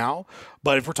from him now.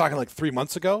 But if we're talking 3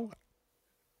 months ago,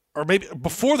 or maybe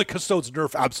before the Custodes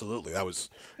nerf, absolutely, that was.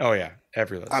 Oh yeah,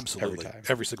 every list, absolutely, every time,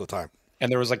 every single time. And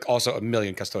there was also a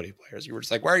million Custodian players. You were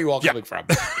just where are you all coming from?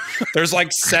 There's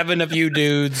 7 of you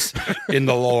dudes in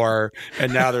the lore,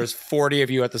 and now there's 40 of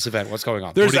you at this event. What's going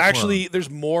on? There's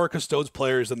more Custodes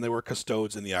players than there were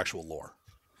Custodes in the actual lore.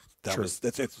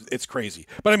 It's crazy.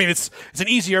 But I mean, it's an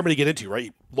easy army to get into,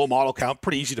 right? Low model count,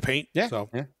 pretty easy to paint. Yeah. So.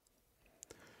 Yeah.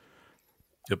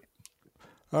 Yep.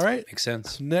 All right. Makes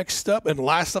sense. Next up and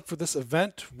last up for this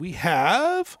event, we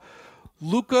have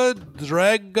Luka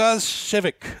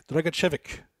Dragicevic.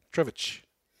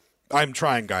 I'm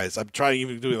trying, guys. I'm trying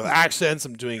even doing with accents.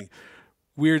 I'm doing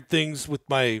weird things with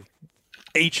my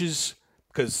H's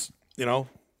because,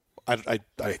 I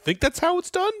think that's how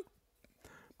it's done.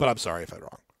 But I'm sorry if I'm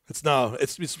wrong.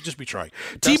 It's just me trying.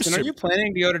 Team Dustin, are you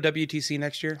planning to go to WTC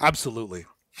next year? Absolutely.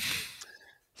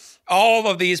 All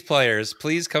of these players,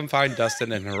 please come find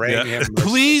Dustin and harangue him.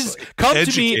 Please come to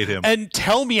me Educate him. and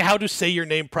tell me how to say your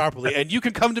name properly. And you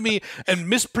can come to me and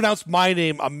mispronounce my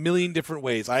name a million different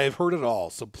ways. I have heard it all,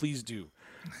 so please do.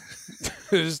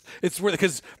 It's weird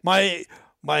because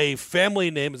my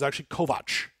family name is actually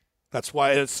Kovac. That's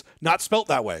why it's not spelt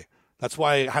that way. That's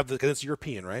why I have because it's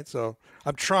European, right? So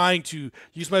I'm trying to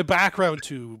use my background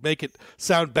to make it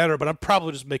sound better, but I'm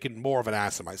probably just making more of an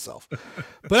ass of myself.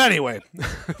 But anyway,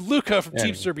 Luka from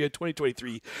Team Serbia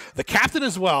 2023, the captain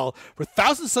as well, for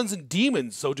Thousand Sons and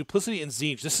Demons, so Duplicity and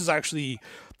Zinj. This is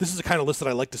the kind of list that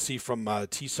I like to see from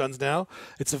T-Sons now.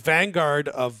 It's a vanguard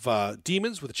of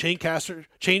demons with a Changecaster,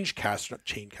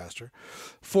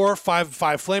 4, 5,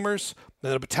 5 flamers,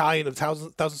 then a battalion of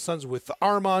Thousand Sons with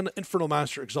Armon, Infernal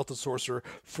Master, Exalted Sorcerer,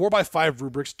 4x5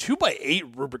 Rubrics,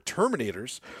 2x8 Rubric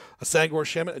Terminators, a Zangor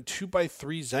Shaman, and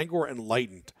 2x3 Zangor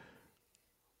Enlightened.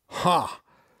 Huh.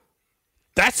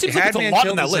 That seems like it's a lot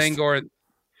on that list.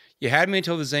 You had me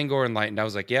until the Zangor Enlightened. I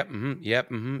was like, yep.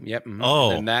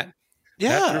 Oh. And that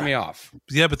threw me off.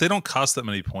 Yeah, but they don't cost that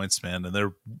many points, man,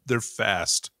 and they're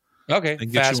fast. Okay, They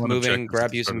can get fast you on moving, objectives grab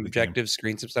at the you start some of the game. objectives,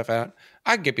 screen some stuff out.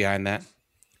 I can get behind that.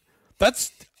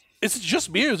 Is it just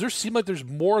me, or does there seem like there's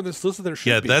more on this list than there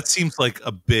should be? Yeah, that seems like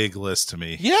a big list to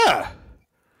me. Yeah.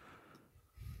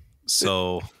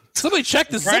 So Somebody check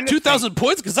this. Is that 2,000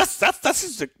 points? Because that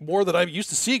seems like more than I'm used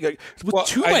to seeing. With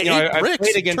 2x8 bricks. I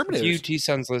played against a Terminators. few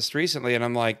T-Sons lists recently, and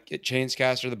I'm like,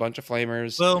 Changecaster, the bunch of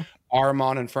flamers, well,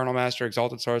 Armon, Infernal Master,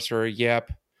 Exalted Sorcerer,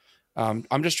 yep.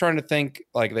 I'm just trying to think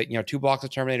like that, 2 blocks of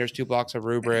Terminators, 2 blocks of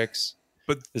Rubrics.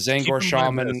 but The Zangor keep in mind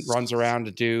Shaman this. runs around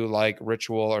to do like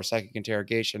Ritual or Psychic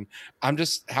Interrogation.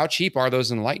 How cheap are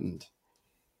those Enlightened?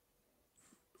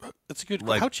 That's a good.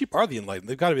 Like- how cheap are the Enlightened?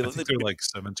 They've got to be I think they're like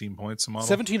 17 points a model.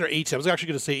 17 or 18. I was actually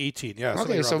going to say 18. Yeah.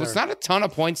 something Okay, so around it's there. not a ton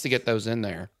of points to get those in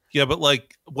there. Yeah, but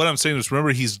like what I'm saying is,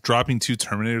 remember he's dropping 2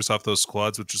 Terminators off those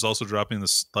squads, which is also dropping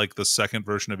this like the second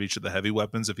version of each of the heavy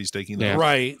weapons if he's taking them. Yeah.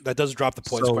 Right. That does drop the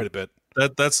points So- quite a bit.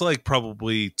 That's like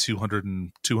probably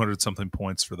 200 something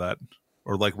points for that,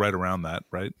 or like right around that,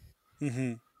 right?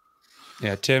 Mm-hmm.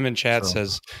 Yeah, Tim in chat So-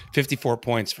 says 54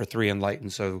 points for 3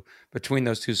 Enlightened. So between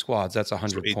those 2 squads, that's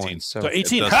 100 18. points. So So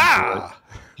 18. doesn't Ha!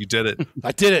 You did it.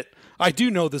 I did it. I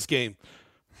do know this game.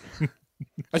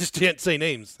 I just can't say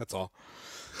names. That's all.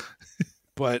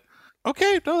 But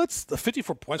okay, no, that's the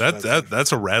 54 points. for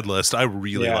That's a rad list. I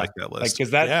really Yeah, like that list.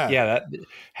 because that, Yeah. that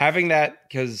having that,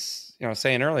 because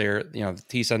saying earlier, the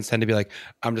T-Sons tend to be like,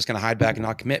 I'm just going to hide back and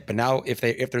not commit. But now, if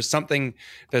there's something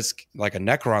that's like a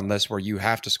Necron list where you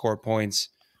have to score points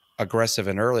aggressive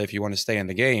and early if you want to stay in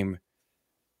the game,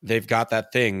 they've got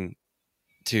that thing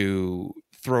to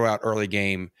throw out early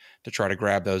game to try to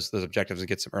grab those objectives and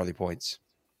get some early points.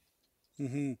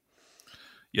 Mm-hmm.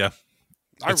 Yeah.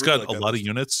 I It's really got like a that lot list. of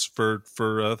units for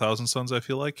Thousand Sons, I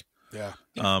feel like. Yeah.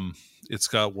 It's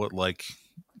got like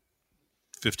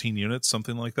 15 units,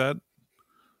 something like that.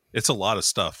 It's a lot of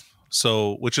stuff.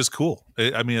 So, which is cool.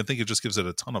 I mean, I think it just gives it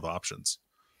a ton of options.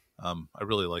 I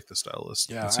really like the style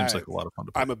list. Yeah, It seems like a lot of fun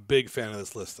to play. I'm a big fan of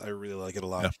this list. I really like it a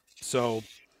lot. Yeah. So,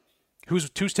 who's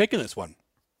taking this one?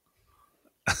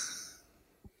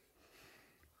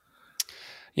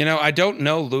 I don't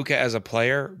know Luka as a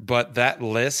player, but that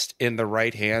list in the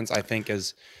right hands, I think,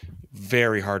 is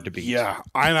very hard to beat. Yeah,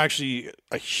 I'm actually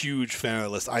a huge fan of the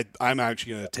list. I'm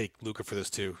actually going to take Luka for this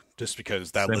too, just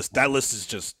because that list is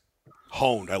just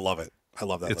honed. I love it. I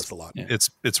love that list a lot. Yeah.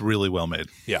 It's really well made.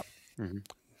 Yeah,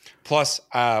 Plus,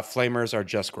 flamers are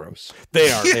just gross.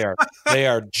 they are. They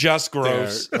are just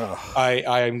gross. Ugh.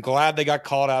 I am glad they got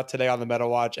called out today on the Meta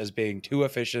Watch as being too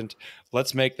efficient.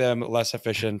 Let's make them less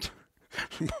efficient.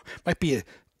 Might be a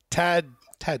tad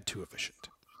too efficient.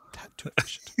 Tad too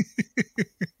efficient.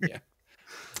 Yeah.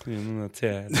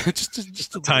 Tad.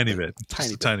 just a Tiny little bit. Tiny Just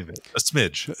a bit. tiny bit. A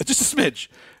smidge. Just a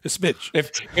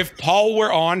smidge. If Paul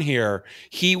were on here,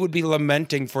 he would be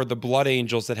lamenting for the Blood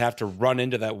Angels that have to run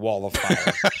into that wall of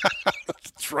fire.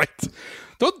 That's right.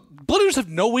 Don't Blood Angels have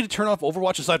no way to turn off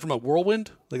Overwatch aside from a whirlwind?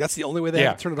 Like that's the only way they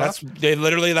have to turn it off.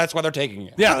 That's why they're taking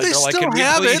it. Yeah, they're they like, still can we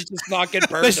have please it." just not get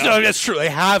burned They still, up? that's true. They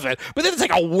have it, but then it's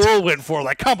like a whirlwind for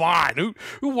like, come on,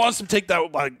 who wants to take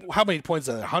that? Like, how many points?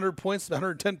 100 points,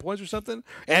 110 points, or something,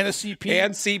 and a CP.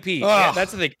 And CP. Ugh. Yeah,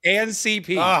 that's the thing. And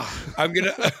CP. Ugh.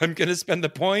 I'm gonna spend the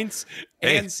points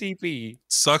Hey. and CP.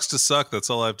 Sucks to suck. That's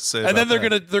all I have to say. And then about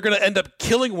that. they're gonna end up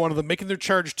killing one of them, making their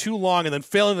charge too long, and then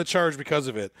failing the charge because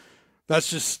of it. That's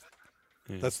just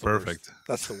that's the Perfect. Worst.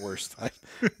 That's the worst. I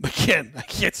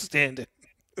can't stand it.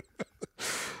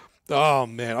 Oh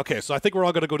man. Okay, so I think we're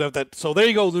all going to go down that. So there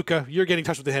you go, Luca. You're getting in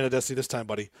touch with the hand of destiny this time,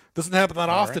 buddy. Doesn't happen that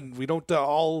often. Right. We don't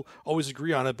all always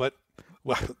agree on it, but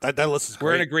well, that list is great.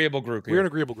 We're an agreeable group here. We're an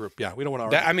agreeable group. Yeah, we don't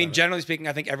want to argue. I mean, generally speaking,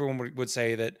 I think everyone would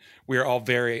say that we are all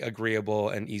very agreeable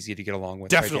and easy to get along with.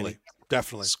 Definitely, right,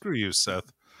 definitely. Screw you,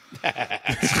 Seth.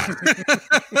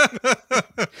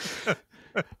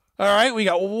 All right, we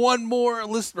got one more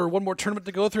list or one more tournament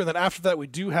to go through, and then after that, we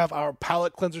do have our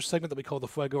palate cleanser segment that we call the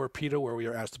Fuego Rapido, where we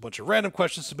are asked a bunch of random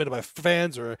questions submitted by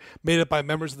fans or made up by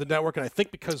members of the network. And I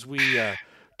think because we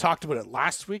talked about it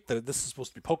last week, that this is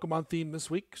supposed to be Pokemon themed this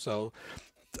week, so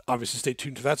obviously stay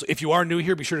tuned to that. So if you are new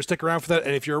here, be sure to stick around for that.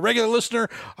 And if you're a regular listener,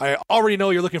 I already know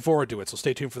you're looking forward to it, so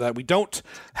stay tuned for that. We don't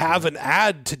have an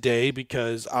ad today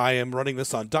because I am running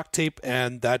this on duct tape,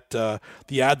 and that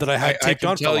the ad that I had taped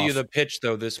on. I can tell you the pitch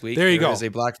though this week. There you go. There is a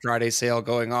Black Friday sale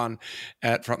going on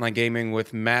at Frontline Gaming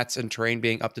with mats and terrain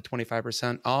being up to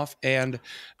 25% off, and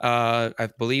I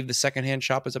believe the secondhand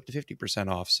shop is up to 50%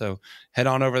 off. So head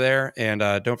on over there, and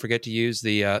don't forget to use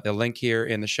the link here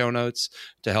in the show notes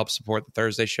to help support the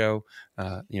Thursday show,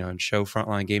 and show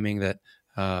Frontline Gaming that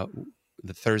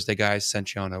the Thursday guys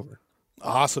sent you on over.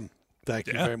 Awesome. Thank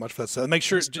you very much for that. So make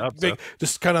sure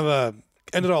just kind of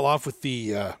end it all off with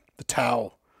the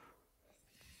towel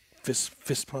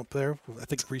fist pump there. I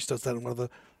think Reese does that in one of the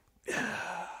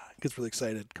gets really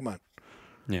excited. Come on.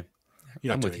 Yeah.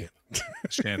 You're not doing it.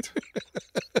 Shan't.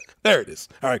 There it is.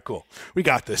 All right, cool. We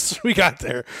got this. We got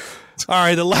there. All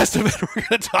right, the last event we're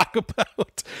going to talk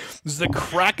about is the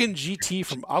Kraken GT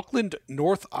from Auckland,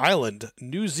 North Island,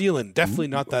 New Zealand. Definitely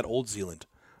not that Old Zealand.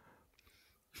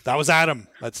 That was Adam.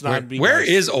 That's not me. Where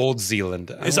is Old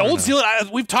Zealand? Is Old Zealand?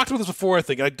 We've talked about this before, I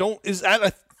think. Is that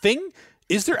a thing?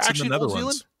 Is there actually an Old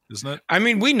Zealand? Isn't it? I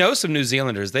mean, we know some New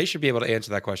Zealanders. They should be able to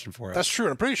answer that question for us. That's true.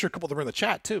 And I'm pretty sure a couple of them are in the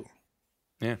chat, too.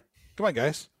 Yeah. Come on,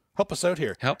 guys. Help us out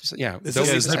here. Help us. Yeah.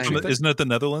 Isn't it the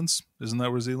Netherlands? Isn't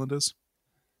that where Zealand is?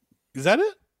 Is that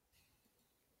it?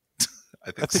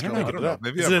 I don't know.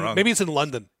 Maybe I'm wrong. Maybe it's in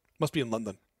London. Must be in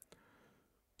London.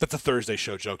 That's a Thursday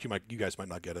show joke. You guys might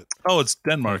not get it. Oh, it's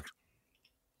Denmark.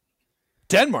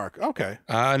 Denmark. Okay.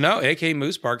 No, AK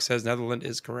Moose Park says Netherlands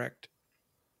is correct.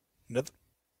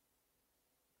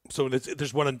 So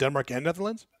there's one in Denmark and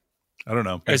Netherlands? I don't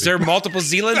know. Is there multiple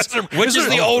Zealands? Which is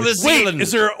the oldest Zealand?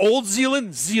 Is there Old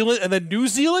Zealand, and then New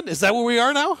Zealand? Is that where we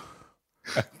are now?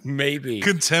 Maybe.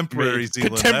 Contemporary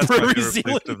Zealand. Contemporary That's my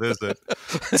Zealand. place to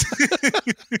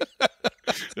visit.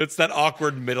 It's that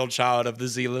awkward middle child of the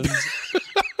Zealands.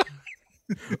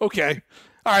 Okay.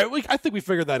 All right, I think we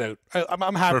figured that out.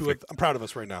 I'm happy with. I'm proud of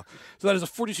us right now. So that is a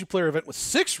 42-player event with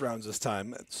 6 rounds this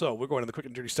time. So we're going to the quick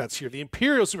and dirty stats here. The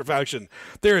Imperial Super Faction.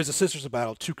 There is a Sisters of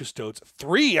Battle, 2 Custodes,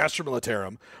 3 Astra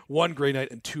Militarum, 1 Grey Knight,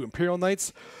 and 2 Imperial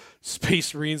Knights.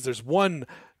 Space Marines. There's 1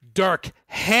 dark,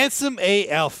 handsome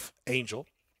AF Angel.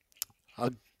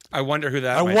 I wonder who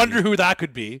that. I wonder who that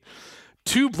could be.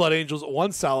 2 Blood Angels,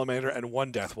 1 Salamander, and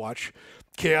 1 Death Watch.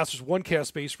 Chaos, there's 1 Chaos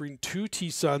Space Marine, 2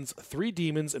 T-Suns, 3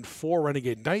 Demons, and 4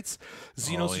 Renegade Knights.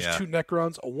 Xenos is 2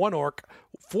 Necrons, 1 Orc,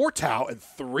 4 Tau, and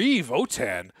 3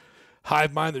 Votan.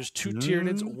 Hive Mind, there's 2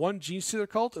 Tyranids, 1 Genestealer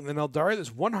Cult, and then Eldaria,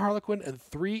 there's 1 Harlequin and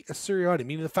 3 Assyriani,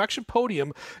 meaning the faction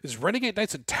podium is Renegade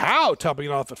Knights and Tau, topping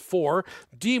it off at 4,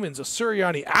 Demons,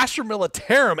 Assyriani, Astra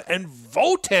Militarum, and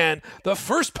Votan, the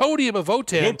first podium of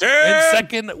Votan, and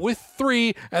second with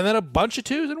 3, and then a bunch of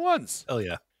 2s and 1s. Oh,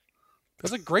 yeah.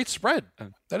 That's a great spread.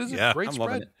 That is a great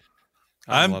spread.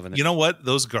 I'm loving it. You know what?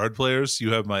 Those guard players,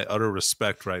 you have my utter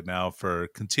respect right now for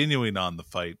continuing on the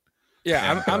fight.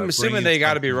 Yeah, I'm assuming they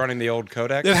got to be running the old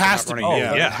Codex. It has to be.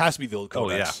 It has to be the old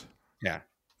Codex. Yeah.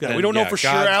 We don't know for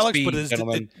sure, Alex, but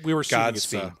we were assuming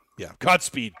Godspeed.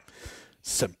 Godspeed.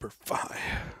 Semper Fi.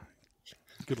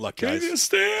 Good luck, guys. Cadia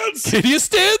Stance. Cadia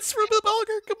Stance from the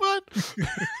Bulgar. Come on.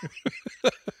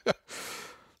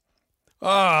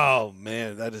 Oh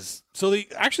man, that is so. The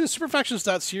Super Faction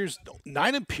stats here is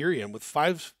 9 Imperium with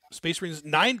 5 Space Marines,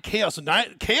 9 Chaos. So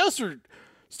 9 Chaos are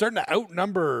starting to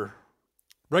outnumber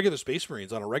regular Space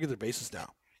Marines on a regular basis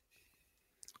now.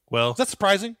 Well, is that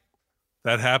surprising?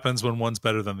 That happens when one's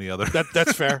better than the other.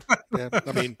 That's fair. Yeah,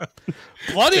 I mean,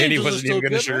 Blood Danny Angels wasn't even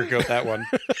going to sugarcoat that one.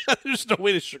 There's no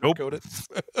way to sugarcoat it.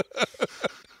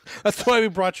 That's why we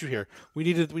brought you here. We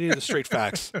needed the straight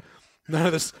facts. None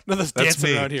of this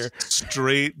dancing around here.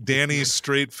 Danny's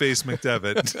straight face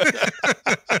McDevitt.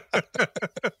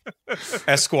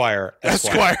 Esquire.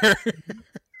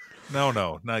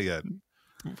 No, not yet.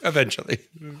 Eventually.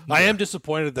 I am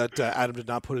disappointed that Adam did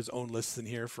not put his own lists in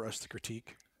here for us to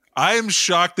critique. I am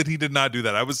shocked that he did not do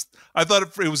that. I thought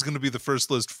it was going to be the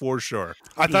first list for sure.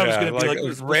 I thought it was going to be like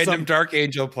a random some Dark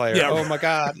Angel player. Yeah. Oh my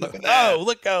God, look at that. Oh,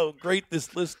 look how great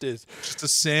this list is. Just a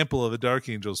sample of a Dark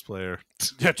Angels player.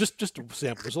 Yeah, just a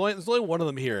sample. There's only one of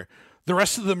them here. The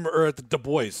rest of them are at the Du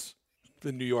Bois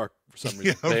in New York for some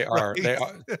reason. Yeah, They are. right. They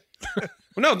are.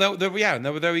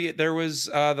 There was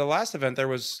the last event. There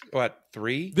was what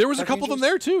 3? There was a Dark couple of them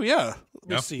Angels? there too. Yeah. Let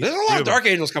me Yeah. see. There's a lot of Dark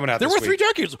Angels coming out. There this were 3 week.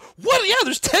 Dark Angels. What? Yeah,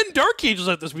 there's 10 Dark Angels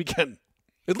out this weekend.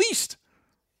 At least.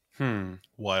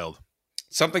 Wild.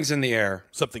 Something's in the air.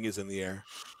 Something is in the air.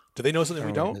 Do they know something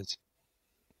we I don't know what don't? it is.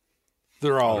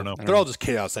 They're all don't know. they're all just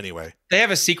chaos anyway. They have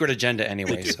a secret agenda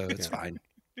anyway, do, so it's yeah. fine.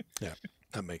 Yeah,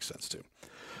 that makes sense too.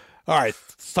 All right,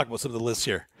 let's talk about some of the lists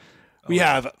here. We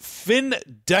have Finn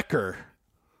Decker,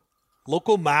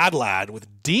 local mad lad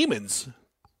with demons.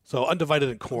 So undivided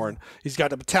in corn. He's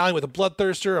got a battalion with a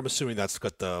bloodthirster. I'm assuming that's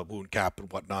got the wound cap and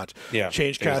whatnot. Yeah,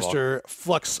 Changecaster,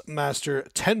 Flux Master,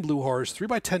 10 blue horrors,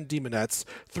 3x10 demonettes,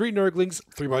 3 nurglings,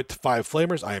 3x5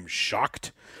 flamers. I am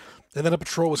shocked. And then a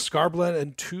patrol with Scarblend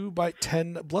and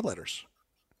 2x10 bloodletters.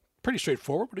 Pretty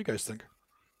straightforward. What do you guys think?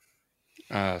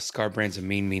 Scarbrand's a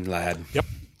mean lad, Yep.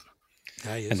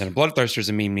 Yeah, he is. and then Bloodthirster's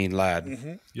a mean lad.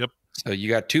 Mm-hmm. Yep. So you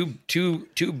got two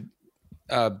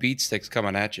beat sticks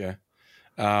coming at you,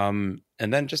 and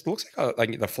then just looks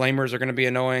like the flamers are going to be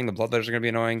annoying. The bloodletters are going to be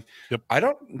annoying. Yep. I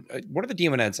don't. What are the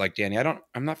demon heads like, Danny?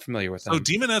 I'm not familiar with them. So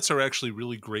demonettes are actually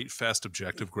really great fast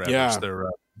objective grabbers. Yeah.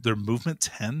 They're movement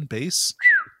 10 base.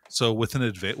 So with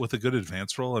with a good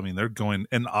advance roll, I mean they're going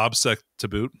an obsec to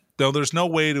boot. Though there's no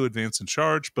way to advance and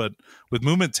charge, but with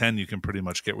movement 10 you can pretty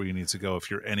much get where you need to go if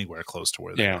you're anywhere close to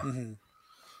where they Yeah. are. Mm-hmm.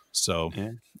 So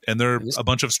Yeah. and they're a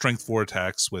bunch of strength 4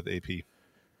 attacks with AP.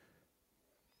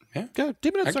 Good.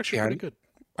 Demonette's actually Yeah, pretty good.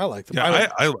 I like them. Yeah,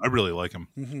 I really like them.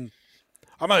 Mm-hmm.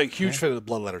 I'm a huge fan of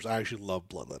the bloodletters. I actually love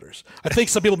bloodletters. I think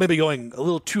some people may be going a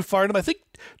little too far in them. I think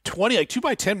 20, like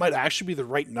 2x10 might actually be the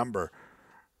right number.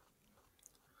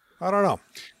 I don't know.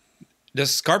 Does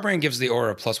Scarbrand gives the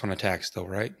aura +1 attack still,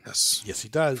 right? Yes. Yes, he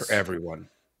does. For everyone.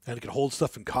 And he can hold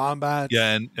stuff in combat.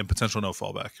 Yeah, and potential no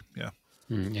fallback. Yeah.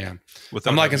 Yeah.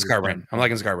 Without I'm liking having to- Scarbrand. I'm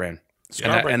liking Scarbrand.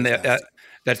 Scarbrand And is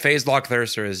that phase lock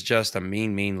thirster is just a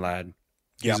mean lad.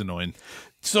 He's Yeah. annoying.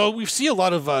 So we see a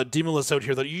lot of demon lists out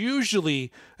here that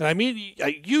usually, and I mean,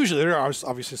 usually there are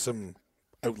obviously some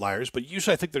outliers, but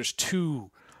usually I think there's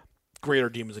 2 greater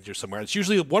demons in here somewhere. It's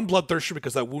usually one bloodthirster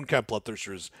because that wound cap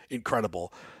bloodthirster is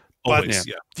incredible. But Always,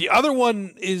 yeah. the other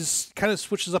one is kind of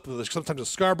switches up. Sometimes a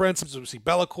Scarbrand, sometimes we see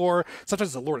Be'lakor,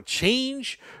 sometimes the Lord of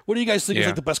Change. What do you guys think is Yeah.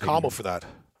 like the best combo for that?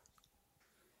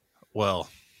 Well,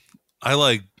 I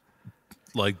like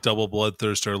double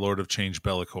bloodthirster, Lord of Change,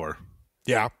 Be'lakor.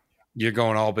 Yeah, You're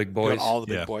going all big boys. all the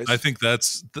big Yeah, boys. I think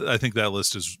that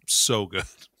list is so good.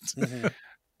 Mhm.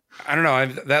 I don't know.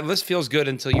 That list feels good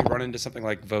until you run into something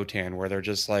like Votan, where they're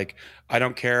just like, I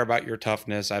don't care about your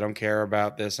toughness. I don't care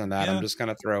about this and that. Yeah. I'm just going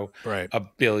to throw Right. a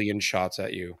billion shots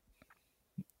at you.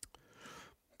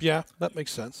 Yeah, that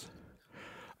makes sense.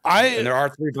 And there are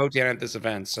 3 Votan at this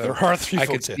event. So There are 3 I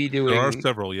could Votan. see doing, There are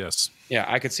several, yes. yeah,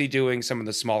 I could see doing some of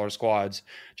the smaller squads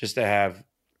just to have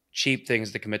cheap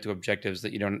things to commit to objectives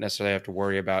that you don't necessarily have to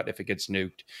worry about. If it gets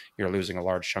nuked, you're losing a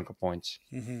large chunk of points.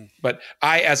 Mhm. But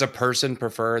I, as a person,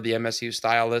 prefer the MSU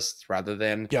style lists rather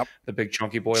than Yep. the big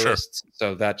chunky boy Sure. lists.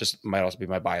 So that just might also be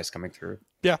my bias coming through.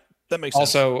 Yeah, that makes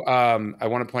sense. Also, I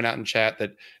want to point out in chat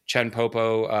that Chen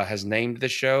Popo has named the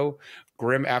show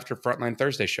Grim After Frontline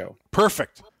Thursday Show.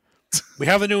 Perfect. We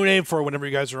have a new name for it whenever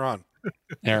you guys are on.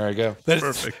 There I go. That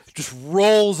Perfect. just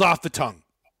rolls off the tongue.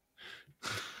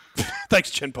 Thanks,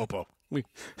 Chin Popo. We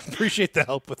appreciate the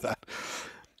help with that.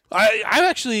 I'm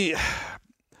actually,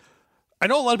 I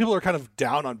know a lot of people are kind of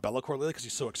down on Be'lakor lately because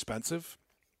he's so expensive,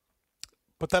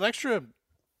 but that extra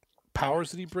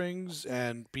powers that he brings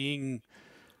and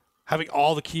having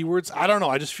all the keywords, I don't know.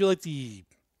 I just feel like the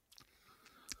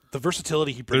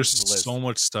versatility he brings to the There's list. so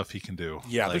much stuff he can do.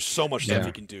 Yeah, Like, there's so much stuff Yeah.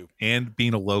 he can do. and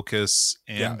being a locus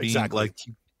and Yeah, being exactly. like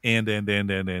and. It's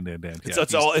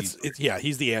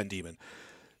he's the and demon.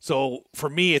 So for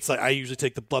me, it's like I usually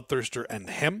take the Bloodthirster and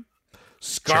him.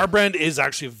 Scarbrand is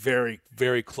actually a very,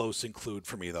 very close include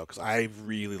for me though, because I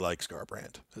really like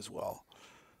Scarbrand as well.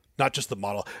 Not just the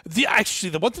model. The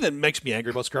one thing that makes me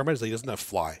angry about Scarbrand is that he doesn't have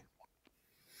fly.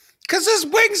 Because his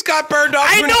wings got burned off.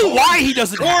 I know why he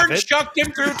doesn't have Corn it. chucked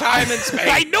him through time and space.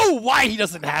 I know why he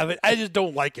doesn't have it. I just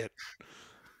don't like it.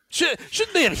 Shouldn't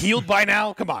they have healed by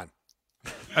now? Come on.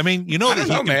 I mean, you know I that don't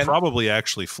he know, can man. probably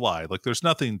actually fly. Like, there's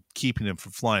nothing keeping him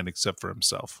from flying except for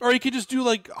himself. Or he could just do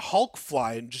like Hulk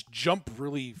fly and just jump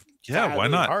really Yeah, fast, why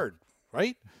really not? hard,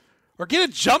 right? Or get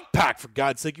a jump pack, for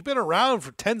God's sake. You've been around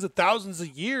for tens of thousands of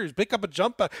years. Pick up a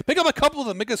jump pack. Pick up a couple of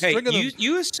them. Make a string of them.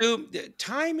 You assume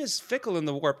time is fickle in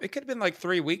the warp. It could have been like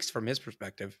 3 weeks from his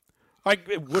perspective.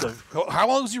 It would have. How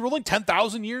long was he rolling?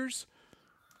 10,000 years?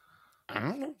 I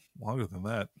don't know. Longer than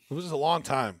that. It was a long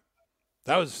time.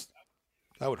 That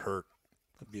would hurt.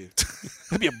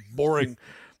 That'd be a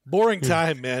boring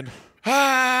time, man.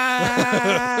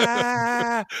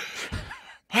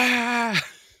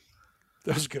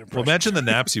 That was a good impression. Well, imagine the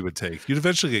naps you would take. You'd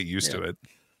eventually get used to it.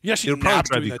 Yes, It would probably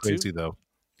drive you crazy, though.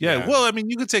 Yeah, Yeah. well, I mean,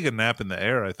 you could take a nap in the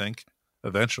air, I think,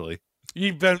 eventually.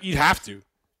 You'd have to.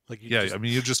 Like, Yeah, I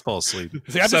mean, you just fall asleep.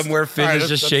 See, I'm Somewhere Finn all right, is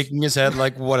just that's- shaking his head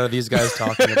like, what are these guys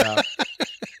talking about?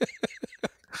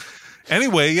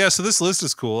 Anyway, yeah, so this list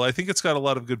is cool. I think it's got a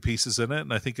lot of good pieces in it,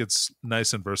 and I think it's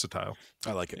nice and versatile.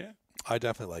 I like it. Yeah. I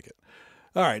definitely like it.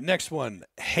 All right, next one.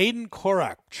 Hayden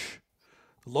Korach.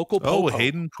 Local Oh, Popo.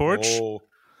 Hayden Korch, Oh,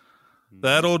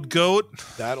 that old goat.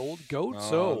 That old goat. oh,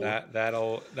 So that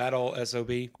old SOB.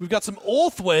 we've got some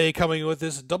Ulthway coming with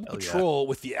this double Hell yeah. patrol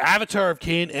with the Avatar of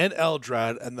Cain and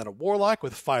Eldrad, and then a Warlock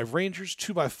with 5 Rangers,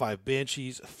 2x5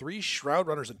 Banshees, 3 Shroud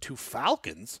Runners, and 2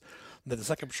 Falcons. And then the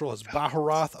second patrol has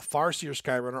Baharoth, a Farseer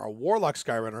Skyrunner, a Warlock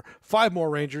Skyrunner, 5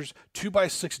 more Rangers,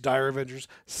 2x6 Dire Avengers,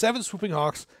 7 Swooping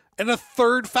Hawks, and a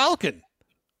 3rd Falcon.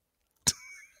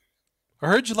 I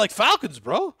heard you like Falcons,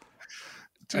 bro.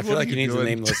 I feel like he needs a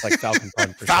name list like Falcon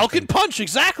Punch. or Falcon something. Punch,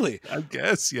 exactly. I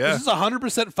guess, yeah. This is a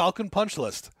 100% Falcon Punch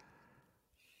list.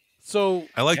 So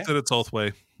I like that it's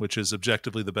Ulthway, which is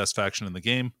objectively the best faction in the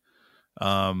game.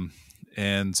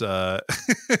 And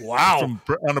wow,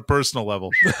 on a personal level.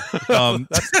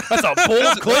 that's a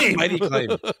bold claim. Mighty claim.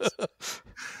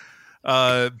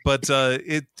 But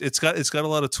it's got a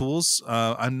lot of tools.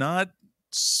 I'm not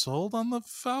sold on the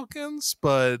Falcons,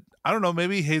 but I don't know.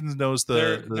 Maybe Hayden knows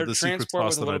They're the secret transport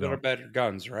sauce with a that I little bit don't. of better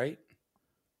guns, right?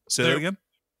 Say that again.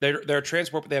 They're a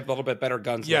transport, but they have a little bit better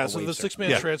guns. Yeah, than so the Waves 6-man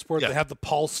Yeah, transport, yeah. they have the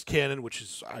pulse cannon, which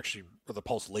is actually or the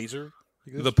pulse laser.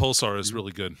 The Pulsar is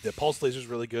really good. The pulse laser is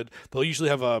really good. They'll usually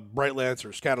have a Bright Lance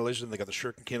or Scatter Laser, and they got the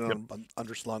Shuriken cannon on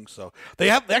underslung. So they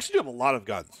actually do have a lot of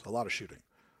guns, a lot of shooting.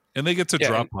 And they get to Yeah,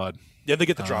 drop and- pod. Yeah, they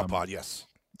get the drop pod. Yes.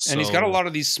 And he's got a So- lot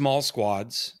of these small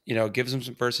squads. You know, gives him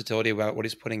some versatility about what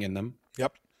he's putting in them.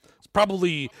 Yep. It's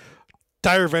probably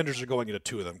Dire Avengers are going into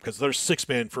 2 of them because there's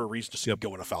 6-man for a reason to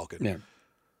go in a Falcon. Yeah.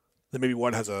 Then maybe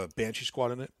one has a Banshee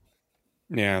squad in it.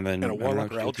 Yeah, and then And a I don't know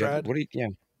Warlock if or you get-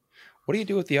 Eldrad? What do you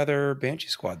do with the other Banshee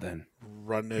squad then?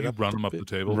 Run it You up. run them up the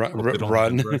table. Run- Hope they don't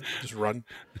run. have breath. Just run.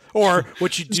 Or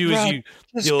what you do run. is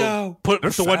Just you'll go. put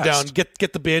They're the one down, fast.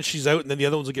 get the Banshees out, and then the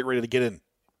other ones will get ready to get in.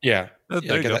 Yeah, There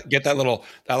yeah you go. get that little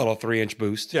 3-inch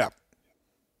boost. Yeah.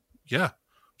 Yeah.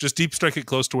 Just deep strike it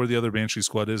close to where the other Banshee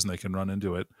squad is, and they can run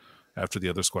into it after the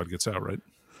other squad gets out, right?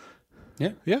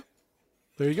 Yeah.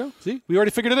 There you go. See, we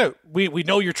already figured it out. We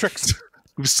know your tricks.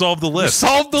 We've solved the We list.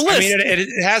 solved the list. I mean,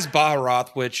 it has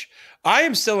Baharoth, which I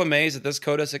am still amazed that this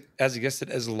code has existed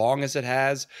as long as it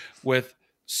has, with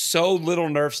so little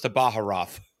nerfs to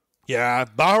Baharoth. Yeah,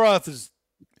 Baharoth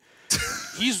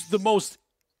he's the most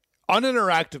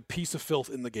uninteractive piece of filth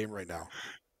in the game right now.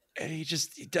 And he What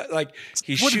did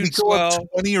we shoots go up well.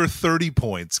 20 or 30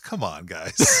 points? Come on,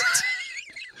 guys.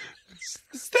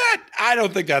 Is that? I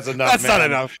don't think that's enough. That's man. not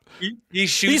enough. He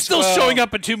shoots. He's still well, showing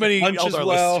up in too many punches Eldar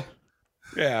well. lists.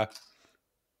 Yeah.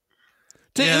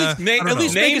 Yeah. At Name,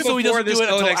 least make it so he doesn't this do it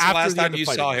until codex the after last the time end of you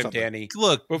fighting saw or him, something. Danny.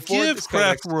 Look, Before give this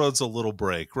Craft codex- Worlds a little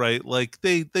break, right? Like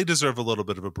they deserve a little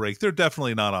bit of a break. They're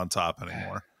definitely not on top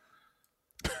anymore.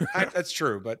 That's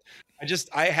true, but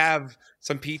I have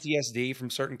some PTSD from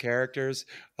certain characters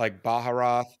like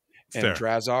Baharoth and Fair.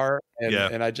 Drazar, and, Yeah.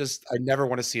 and I never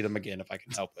want to see them again if I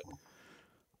can help it.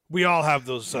 We all have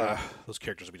those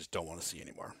characters we just don't want to see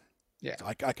anymore. Yeah. So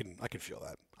I can feel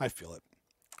that. I feel it.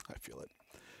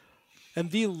 And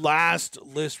the last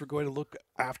list we're going to look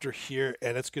after here,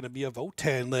 and it's going to be a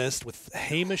Votan list with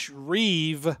Hamish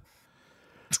Reeve,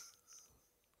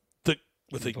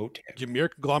 with a Votan. Ymir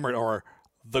Conglomerate, or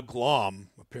the Glom,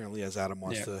 apparently, as Adam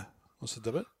wants to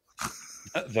dub it.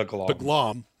 The Glom. The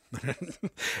Glom.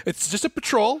 It's just a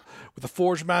patrol with a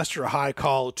Forge Master, a High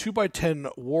Call,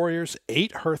 2x10 Warriors,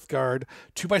 8 Hearthguard,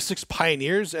 2x6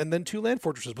 Pioneers, and then 2 Land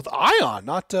Fortresses with Ion,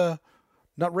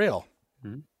 not Rail.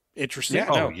 Interesting. Yeah.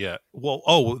 Oh No. yeah.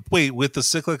 Well, wait, with the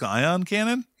cyclic ion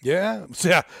cannon? Yeah,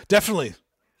 definitely.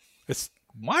 It's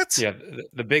What? Yeah,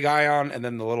 the big ion and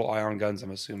then the little ion guns,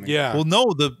 I'm assuming. yeah. Well,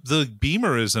 no, the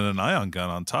beamer isn't an ion gun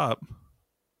on top.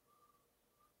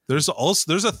 There's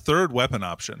a third weapon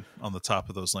option on the top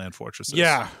of those land fortresses.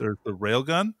 Yeah. There's the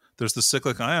railgun, there's the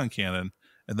cyclic ion cannon,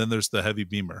 and then there's the heavy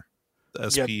beamer.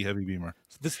 SP heavy beamer.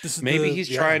 This is Maybe he's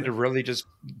trying to really just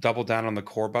double down on the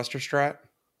core buster strat.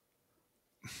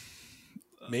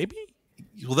 Maybe.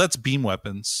 Well, that's beam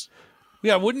weapons.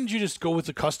 Yeah, wouldn't you just go with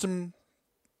the custom?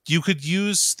 You could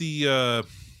use the.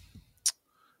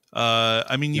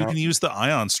 I mean, you can use the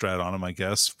ion strat on him, I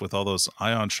guess, with all those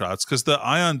ion shots, because the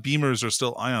ion beamers are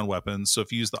still ion weapons. So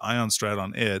if you use the ion strat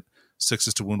on it, 6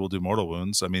 to wound will do mortal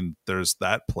wounds. I mean, there's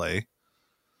that play,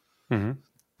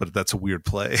 but that's a weird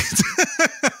play.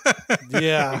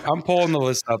 Yeah, I'm pulling the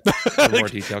list up for more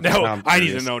detail. No, I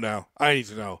need to know now. I need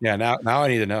to know. Yeah, now I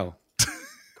need to know.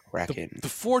 Cracking. The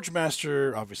Forge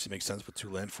Master obviously makes sense with 2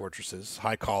 land fortresses.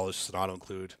 High Call is an auto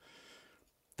include.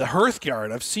 The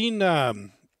Hearthguard, I've seen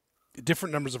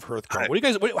different numbers of Hearthguard.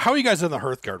 How are you guys on the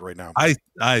Hearthguard right now?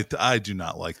 I do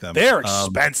not like them. They're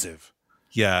expensive.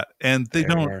 Yeah, and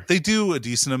they do a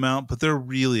decent amount, but they're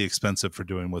really expensive for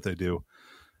doing what they do.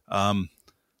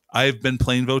 I've been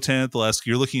playing Votann the last.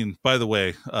 You're looking, by the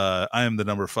way. I am the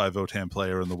number 5 Votann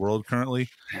player in the world currently.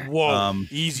 Whoa,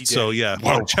 easy. So yeah,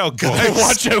 Whoa. watch out, guys.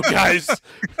 Watch out, guys.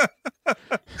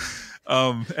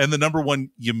 And the number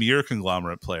 1 Ymir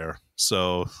conglomerate player.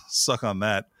 So suck on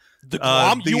that. The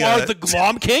Glom? You are the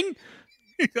Glom King?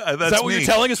 Yeah, is that what you're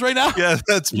telling us right now? Yeah,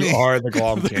 that's me. You are the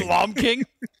Glom The King. Glom King?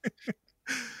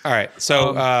 All right.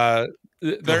 So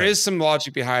there is some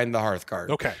logic behind the Hearthguard.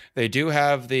 Okay. They do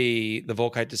have the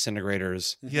Volkite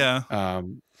Disintegrators. Yeah.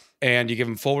 And you give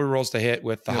them full rerolls to hit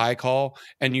with the high call,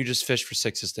 and you just fish for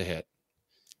 6s to hit.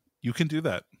 You can do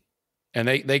that. And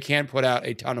they can put out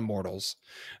a ton of mortals.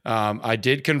 I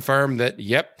did confirm that,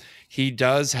 he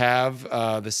does have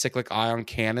the cyclic ion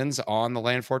cannons on the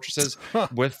land fortresses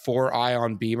with 4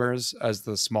 ion beamers as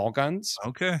the small guns.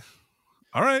 Okay.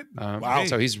 All right. Wow.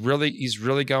 So he's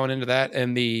really going into that.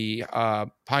 And the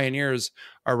Pioneers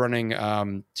are running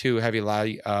 2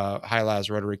 high las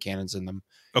rotary cannons in them.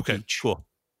 Okay. Cool.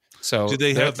 So do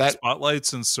they have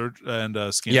spotlights and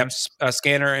scanners? Yep, a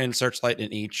scanner and searchlight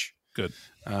in each. Good.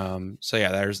 So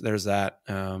yeah, there's that.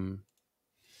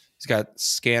 He's got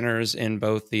scanners in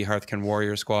both the Hearthkin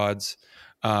Warrior squads.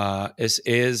 This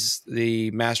is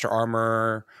the Master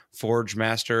Armor Forge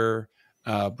Master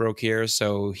broke here,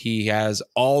 so he has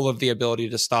all of the ability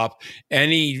to stop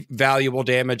any valuable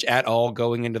damage at all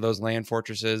going into those land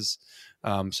fortresses.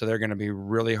 So they're going to be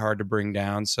really hard to bring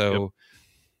down. So,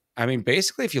 I mean,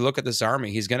 basically, if you look at this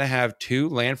army, he's going to have 2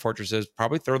 land fortresses,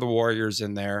 probably throw the warriors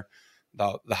in there.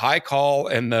 The High Call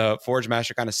and the Forge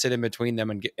Master kind of sit in between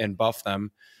them and buff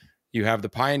them. You have the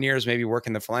Pioneers maybe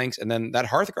working the flanks, and then that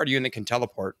Hearthguard unit can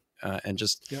teleport and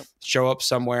just show up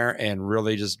somewhere and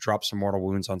really just drop some mortal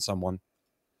wounds on someone.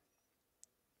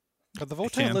 The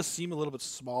Votann list seem a little bit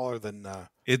smaller than I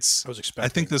was expecting. I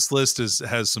think this list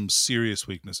has some serious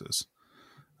weaknesses.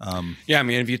 Yeah, I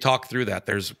mean, if you talk through that,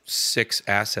 there's 6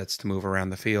 assets to move around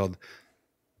the field.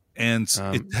 And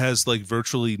it has like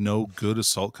virtually no good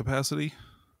assault capacity.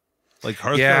 Like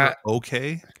Hearthguard,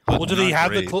 okay. Well, do they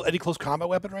have any close combat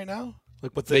weapon right now?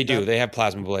 Like what they do. They have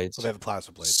plasma blades. So they have the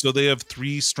plasma blades. So they have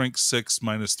 3 strength 6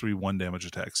 -3 1 damage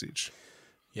attacks each.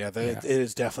 Yeah, it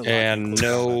is definitely. And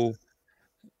no,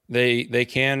 they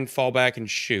can fall back and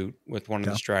shoot with one of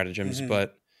the stratagems,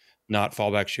 but not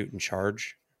fall back, shoot, and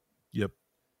charge. Yep.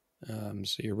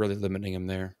 So you're really limiting them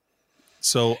there.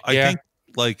 So I think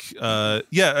I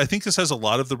think this has a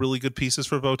lot of the really good pieces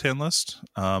for Votann list.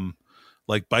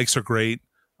 Like bikes are great.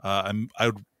 I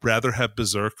would rather have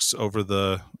Berserks over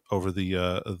the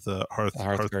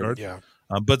Hearthguard. Yeah.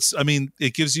 But I mean,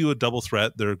 it gives you a double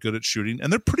threat. They're good at shooting,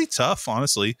 and they're pretty tough,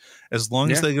 honestly, as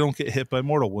long as they don't get hit by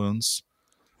mortal wounds.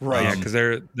 Right. Because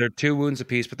they're 2 wounds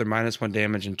apiece, but they're -1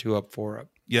 damage and 2 up, 4 up.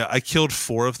 Yeah, I killed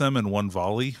 4 of them in 1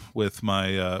 volley with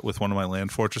my with one of my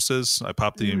land fortresses. I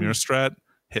popped the Ymir strat,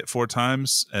 hit 4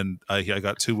 times, and I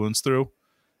got 2 wounds through,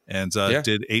 and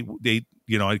did 8.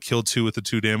 You know, I killed 2 with the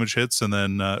 2 damage hits, and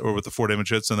then or with the 4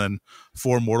 damage hits, and then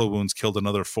 4 mortal wounds killed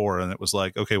another 4, and it was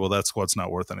like, okay, well, that squad's not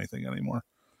worth anything anymore.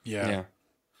 Yeah,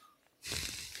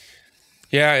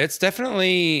 it's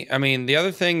definitely. I mean, the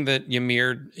other thing that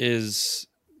Ymir is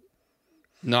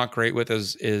not great with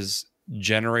is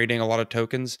generating a lot of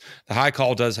tokens. The High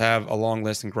Call does have a long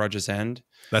list in Grudge's End.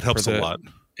 That helps a lot.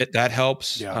 That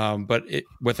helps. Yeah. But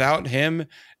without him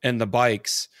and the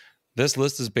bikes, this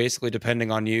list is basically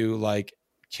depending on you, like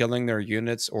killing their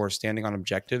units or standing on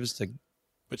objectives to.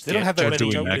 Which they don't have that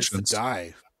many tokens actions to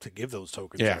die to give those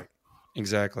tokens. Yeah, out.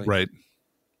 exactly. Right.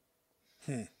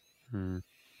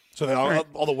 So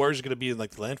all the warriors are going to be in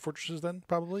like the land fortresses then,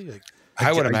 probably. Like,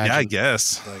 I would imagine. Yeah, I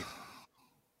guess. Like,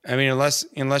 I mean, unless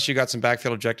you got some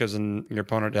backfield objectives and your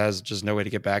opponent has just no way to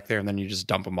get back there, and then you just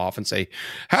dump them off and say,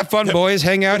 "Have fun, boys.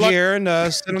 Hang out here and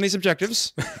sit on these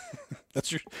objectives."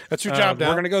 That's your job now.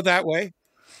 We're gonna go that way.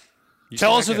 You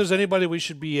Tell us select if it. there's anybody we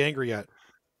should be angry at.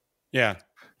 Yeah.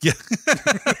 Yeah.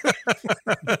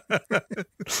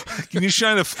 Can you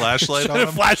shine a flashlight on Shine a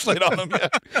him? flashlight on him.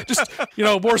 Yeah. Just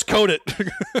Morse code it.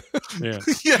 Yeah.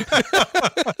 Yeah.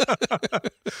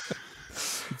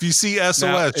 If you see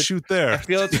SOS, shoot I there.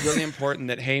 feel it's really important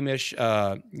that Hamish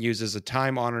uses a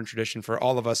time-honored tradition for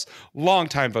all of us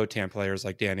longtime Votan players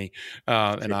like Danny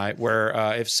and I, where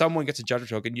if someone gets a judgment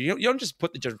token, you don't just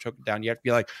put the judgment token down. You have to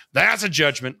be like, that's a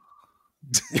judgment.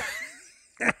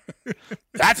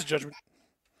 That's a judgment.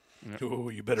 Oh,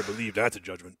 you better believe that's a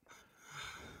judgment.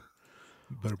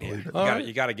 Better believe it. All right.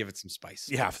 You got to give it some spice.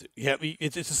 You have to. Yeah,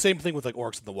 it's the same thing with like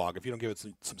Orcs in the Wog. If you don't give it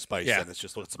some spice, then it's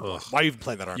just why are you even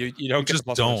playing that army? You don't get Just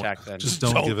the plus one don't. attack then. Just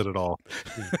don't give it at all.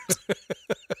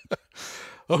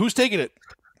 Well, who's taking it?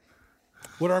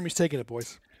 What army's taking it,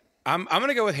 boys? I'm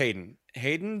gonna go with Hayden.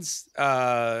 Hayden's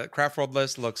Craft World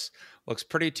list looks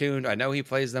pretty tuned. I know he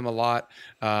plays them a lot,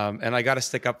 and I got to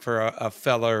stick up for a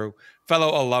fellow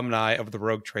alumni of the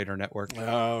Rogue Trader Network.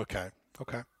 Okay.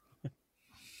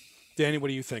 Danny, what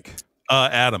do you think?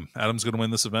 Adam's going to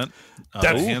win this event,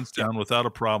 hands down, without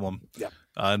a problem. Yeah.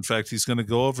 In fact, he's going to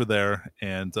go over there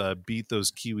and beat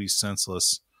those Kiwis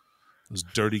senseless. Those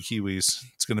dirty Kiwis.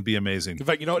 It's going to be amazing. In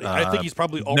fact, you know what? I think he's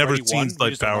probably already Never won. seen We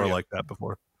like just don't power know yet. like that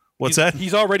before. What's that?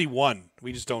 He's already won.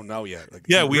 We just don't know yet. Like,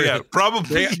 Yeah, we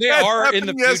probably They are in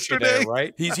the happened future there,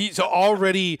 right? He's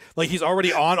already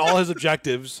on all his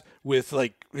objectives with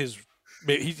like he doesn't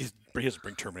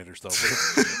bring Terminators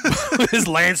though. With his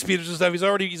land speeders and stuff, he's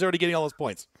already getting all his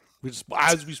points.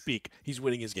 As we speak, he's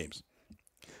winning his games.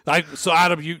 So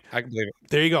Adam, I can believe it.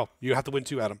 there you go. You have to win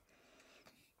too, Adam.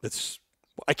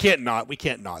 We can't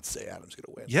not say Adam's going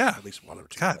to win. Yeah. At least one or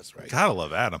two God, of us, right? gotta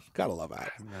love Adam. Gotta love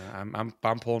Adam.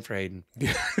 I'm pulling for Hayden.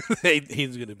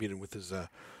 He's going to beat him with his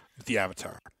with the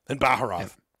Avatar and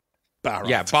Baharov.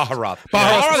 Yeah, Baharov.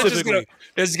 Baharov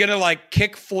is gonna like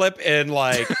kick flip and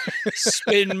like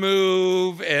spin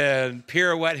move and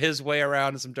pirouette his way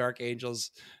around some Dark Angels,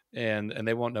 and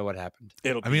they won't know what happened.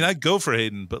 I mean, I'd go for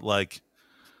Hayden, but like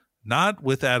not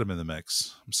with Adam in the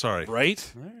mix. I'm sorry.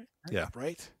 right. Yeah.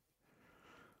 Right.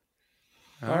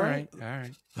 All right.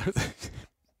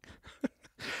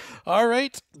 All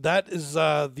right. That is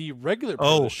the regular part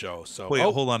of the show. So Wait,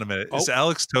 hold on a minute. Is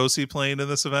Alex Tosi playing in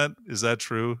this event? Is that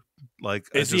true? Like,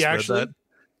 Is I he just read actually? that.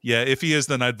 Yeah, if he is,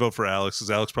 then I'd vote for Alex because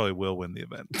Alex probably will win the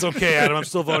event. It's okay, Adam. I'm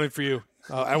still voting for you.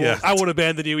 I won't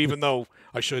abandon you, even though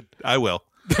I should. I will.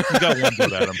 You got one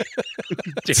vote, Adam.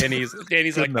 Danny's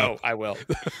like, enough. no, I will.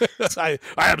 I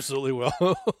absolutely will.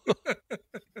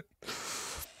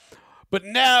 But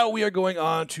now we are going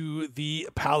on to the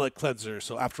palate cleanser.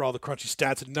 So after all the crunchy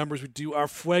stats and numbers, we do our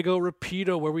Fuego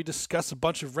Rapido, where we discuss a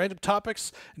bunch of random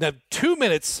topics and have 2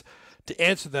 minutes to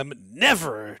answer them,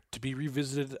 never to be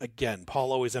revisited again.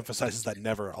 Paul always emphasizes that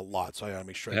never a lot, so I gotta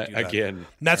make sure I do that. Again.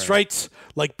 And that's right.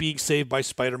 Like being saved by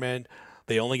Spider-Man,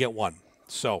 they only get one.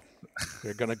 So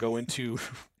we're gonna go into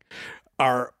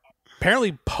our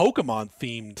apparently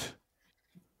Pokemon-themed.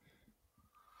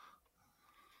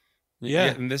 Yeah.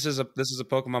 And this is a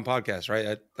Pokemon podcast,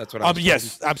 right? That's what I was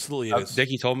Yes, absolutely it is.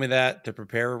 Dickie told me that to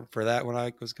prepare for that when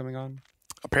I was coming on.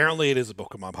 Apparently it is a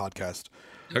Pokemon podcast.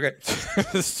 Okay.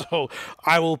 So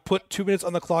I will put 2 minutes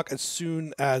on the clock as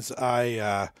soon as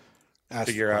I ask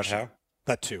Figure the out question. how.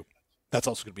 That too. That's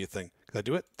also going to be a thing. Can I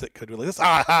do it? Can I do it like this?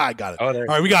 I got it. Oh, there.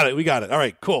 All right, we got it. All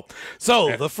right, cool.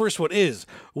 So the first one is,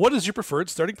 what is your preferred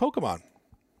starting Pokemon?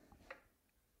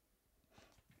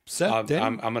 Seth,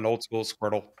 Danny? I'm an old school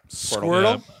Squirtle.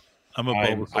 Squirtle? Yeah, I'm a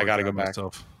Bulbasaur I gotta guy go back.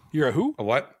 myself. You're a who? A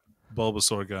what?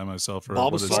 Bulbasaur guy myself. Or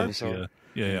Bulbasaur? what is it? Bulbasaur?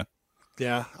 Yeah.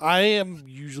 Yeah, I am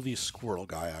usually a Squirtle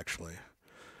guy, actually.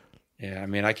 Yeah, I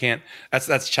mean, I can't.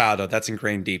 That's childhood. That's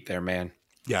ingrained deep there, man.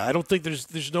 Yeah, I don't think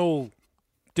there's no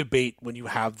debate when you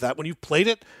have that. When you've played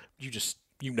it,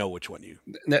 you know which one you.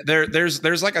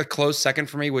 There's like a close second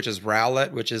for me, which is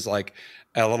Rowlet, which is like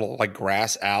a little like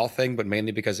grass owl thing, but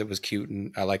mainly because it was cute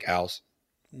and I like owls.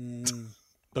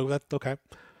 Oh, that's okay.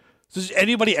 So does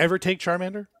anybody ever take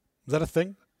Charmander? Is that a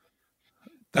thing?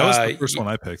 That was the first one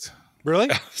I picked. Really?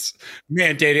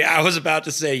 Man, Danny, I was about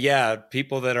to say, yeah,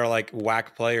 people that are like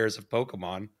whack players of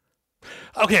Pokemon.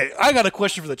 Okay, I got a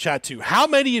question for the chat too. How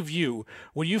many of you,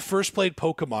 when you first played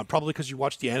Pokemon, probably because you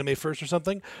watched the anime first or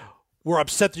something, were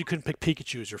upset that you couldn't pick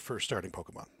Pikachu as your first starting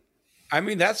Pokemon? I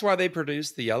mean, that's why they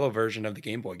produced the yellow version of the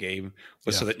Game Boy game,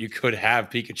 was so that you could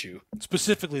have Pikachu.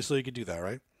 Specifically so you could do that,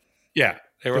 right? Yeah,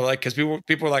 they were like, because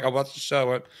people were like, "I watched the show,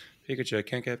 what Pikachu? I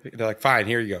can't get." They're like, "Fine,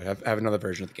 here you go. Have another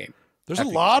version of the game." There's a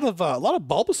lot of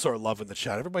Bulbasaur love in the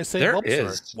chat. Everybody's saying There Bulbasaur.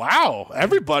 is. Wow,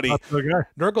 everybody. That's the guy.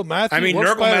 Nurgle Matthew. I mean, Wolf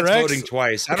Nurgle Spider Matt's X. voting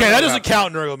twice. Okay, that doesn't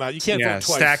count, Nurgle Matt. You can't vote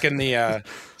twice.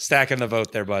 Stacking the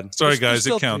vote there, bud. Sorry, There's guys,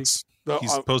 still it counts.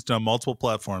 He's posted on multiple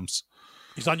platforms.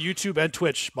 He's on YouTube and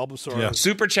Twitch. Bulbasaur. Yeah.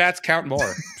 Super chats count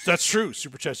more. That's true.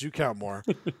 Super chats do count more.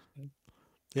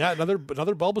 Yeah, another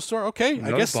Bulbasaur. Okay,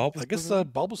 I guess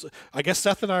Bulbasaur. I guess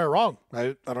Seth and I are wrong.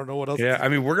 I don't know what else. Yeah, I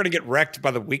mean, we're gonna get wrecked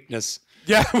by the weakness.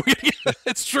 Yeah,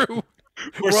 it's true.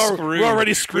 We're screwed. We're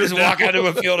already screwed. We just walk out into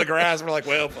a field of grass. We're like,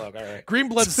 well, fuck, all right.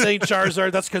 Greenblood's saying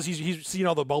Charizard. That's because he's seen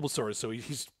all the Bulbasaurs, so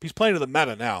he's playing to the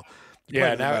meta now.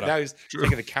 Yeah, now he's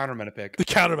taking the counter meta pick. The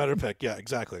counter meta pick. Yeah,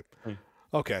 exactly.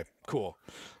 Okay, cool.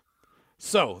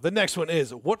 So the next one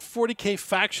is, what 40K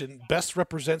faction best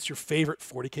represents your favorite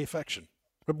 40K faction?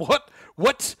 What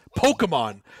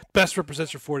Pokemon best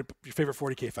represents your favorite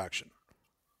 40K faction?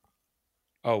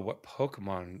 Oh, what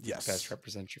Pokemon Yes. best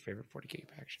represents your favorite 40K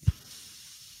faction?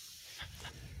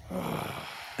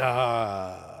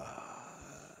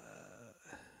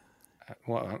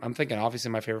 Well, I'm thinking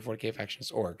obviously my favorite 40K faction is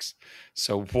orcs.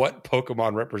 So what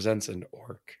Pokemon represents an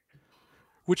orc?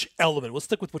 Which element? We'll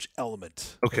stick with which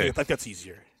element. Okay. I think that's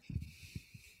easier.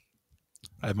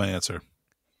 I have my answer.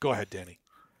 Go ahead, Danny.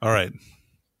 All right.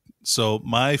 So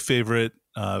my favorite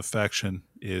faction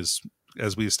is,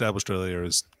 as we established earlier,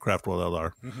 is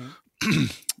Craftworld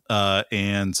LR.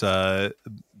 And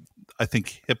I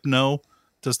think Hypno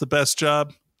does the best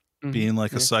job being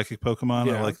like a psychic Pokemon.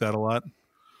 Yeah. I like that a lot.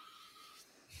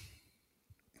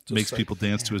 Makes people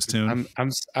dance to his tune.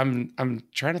 I'm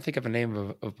trying to think of a name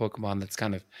of Pokemon that's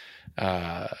kind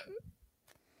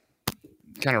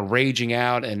of raging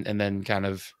out and then kind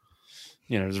of,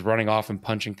 just running off and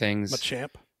punching things.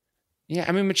 Machamp. Yeah,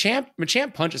 I mean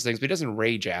Machamp punches things, but he doesn't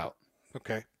rage out.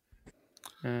 Okay.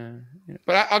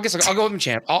 But I guess I'll go with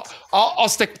Machamp. I'll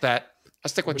stick with that. I'll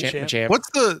stick with Machamp.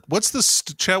 What's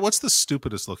the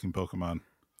stupidest looking Pokemon?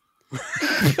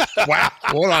 Wow,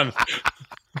 hold on.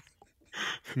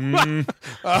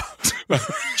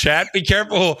 Chat, be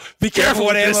careful. Be careful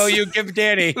what ammo you give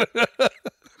Danny.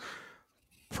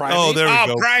 Primate? Oh, there we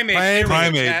go. Primate.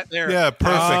 Primate. Yeah, perfect.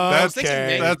 That's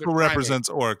okay. That's what represents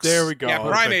orcs. There we go. Yeah,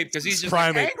 Primate, because he's just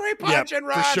like, angry punch and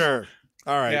run. for sure.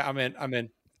 All right. Yeah, I'm in.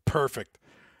 Perfect.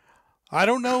 I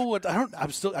don't know what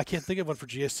I can't think of one for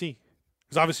GSC.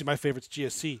 Because obviously my favorite's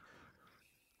GSC.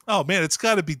 Oh man, it's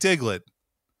got to be Diglett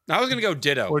I was gonna go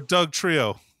Ditto. or Doug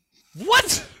Trio.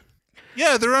 What?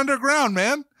 Yeah, they're underground,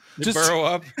 man. Just burrow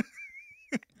up.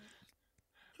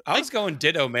 I was going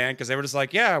Ditto, man, because they were just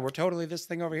like, yeah, we're totally this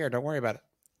thing over here. Don't worry about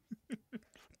it.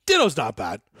 Ditto's not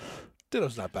bad.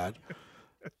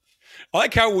 I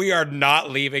like how we are not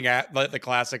leaving at the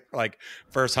classic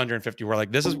first 150. We're like,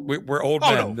 we're old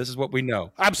men. No. This is what we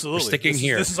know. Absolutely. We're sticking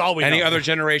here. This is all we Any know. other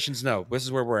generations know. This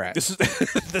is where we're at.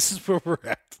 This is where we're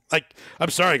at. I'm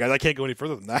sorry, guys. I can't go any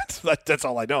further than that. That's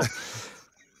all I know.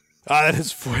 That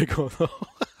is Fuego, though.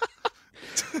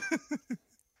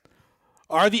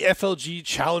 Are the FLG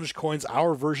challenge coins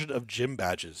our version of gym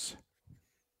badges?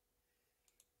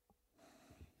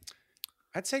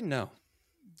 I'd say no.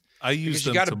 I use Because you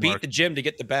them got to to beat mark. the gym to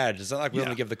get the badge. It's not like we Yeah.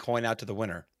 only give the coin out to the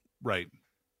winner. Right.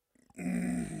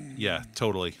 Yeah,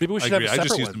 totally. Maybe we should I have a agree. I just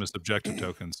separate use one. them as objective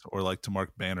tokens or like to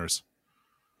mark banners.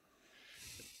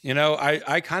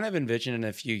 I kind of envision in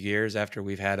a few years after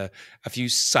we've had a few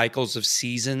cycles of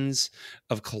seasons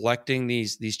of collecting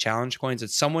these challenge coins that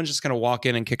someone's just going to walk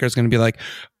in and Kicker's going to be like,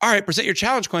 all right, present your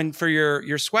challenge coin for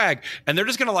your swag. And they're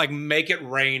just going to make it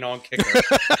rain on Kicker.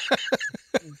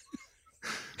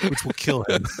 Which will kill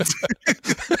him.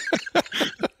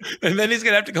 And then he's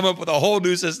going to have to come up with a whole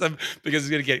new system because he's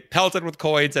going to get pelted with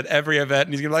coins at every event.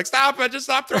 And he's going to be like, stop it. Just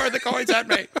stop throwing the coins at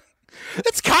me.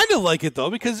 It's kind of like it, though,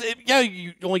 because,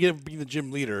 you only get to be the gym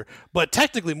leader. But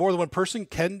technically, more than one person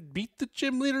can beat the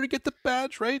gym leader to get the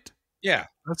badge, right? Yeah.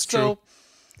 That's true. So,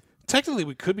 technically,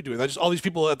 we could be doing that. Just all these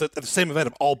people at the same event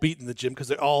have all beaten the gym because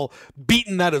they're all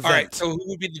beaten that event. All right. So who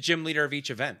would be the gym leader of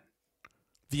each event?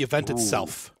 The event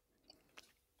itself.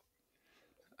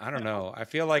 I don't know. I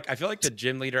feel like the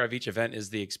gym leader of each event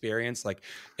is the experience. Like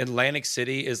Atlantic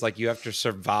City is you have to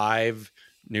survive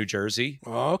New Jersey.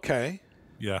 Okay.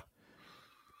 Yeah.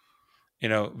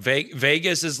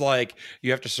 Vegas is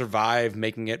you have to survive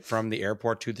making it from the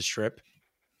airport to the Strip.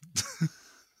 So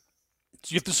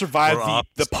you have to survive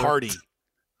the party.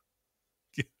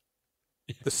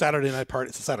 The Saturday night party.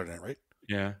 It's a Saturday night, right?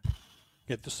 Yeah.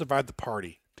 You have to survive the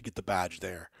party to get the badge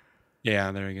there.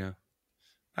 Yeah, there you go.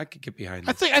 I could get behind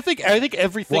I that. think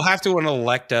everything. We'll have to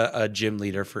elect a gym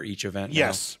leader for each event.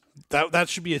 Yes, that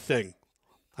should be a thing.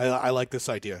 I like this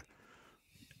idea.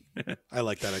 I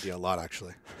like that idea a lot,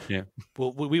 actually. Yeah.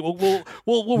 We'll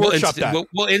workshop that.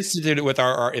 We'll institute it with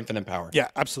our infinite power. Yeah,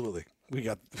 absolutely. We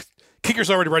got Kicker's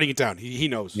already writing it down. He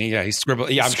knows. Yeah, he's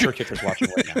scribbling. Yeah, I'm sure Kicker's watching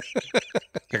right now.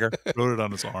 Kicker Wrote it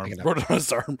on his arm. Wrote it on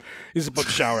his arm. He's about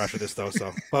to shower after this, though.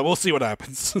 So, but we'll see what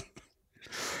happens.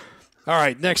 All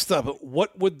right, next up,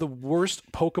 what would the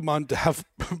worst Pokemon to have?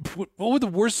 What would the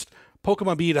worst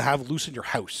Pokemon be to have loose in your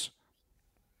house?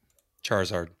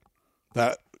 Charizard.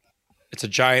 That It's a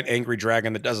giant angry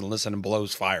dragon that doesn't listen and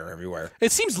blows fire everywhere.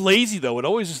 it seems lazy though. It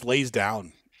always just lays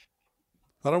down.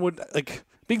 I don't would like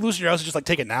being loose in your house is just like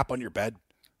take a nap on your bed.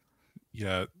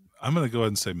 Yeah, I'm gonna go ahead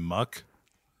and say Muck.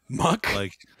 Muck.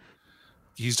 Like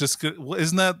he's just good. Well,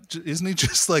 isn't he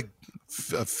just like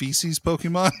a feces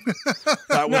Pokemon?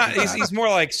 That would No, be bad. he's more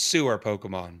like sewer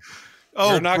Pokemon.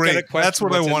 Oh, You're not great! gonna question That's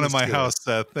what I what's in want the in my sewer. house,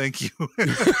 Seth. Thank you.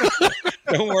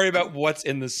 Don't worry about what's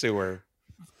in the sewer.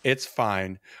 It's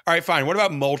fine. All right, fine. What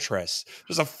about Moltres?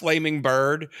 Just a flaming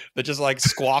bird that just like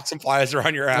squawks and flies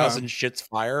around your house and shits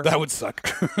fire. That would suck.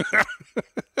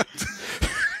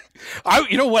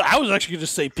 You know what? I was actually going to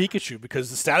say Pikachu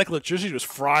because the static electricity just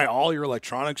fry all your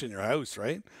electronics in your house,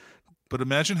 right? But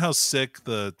imagine how sick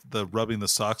the rubbing the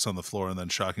socks on the floor and then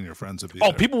shocking your friends would be. Oh,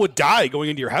 there. people would die going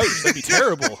into your house. That'd be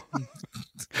terrible.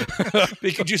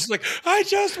 Pikachu's like, I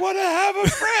just want to have a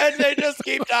friend. They just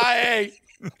keep dying.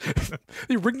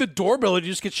 You ring the doorbell and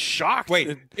you just get shocked.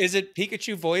 Wait, is it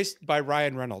Pikachu voiced by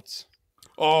Ryan Reynolds?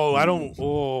 Oh, I don't.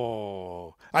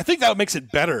 Oh, I think that makes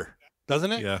it better,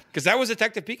 doesn't it? Yeah, Because that was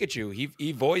Detective Pikachu.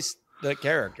 He voiced the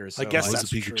characters. I guess it that's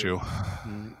was a Pikachu. true.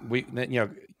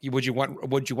 Would you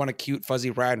want a cute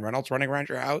fuzzy Ryan Reynolds running around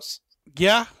your house?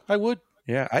 Yeah, I would.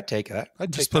 Yeah, I'd take that.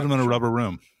 I'd Just take put that him in a for sure. rubber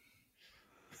room.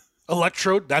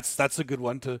 Electrode. That's a good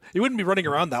one to. He wouldn't be running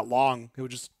around that long. It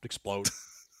would just explode.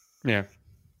 Yeah.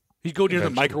 He'd go near the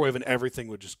Eventually. microwave and everything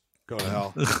would just go to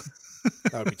hell.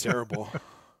 That would be terrible.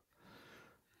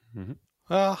 Mhm.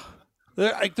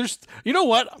 There's, you know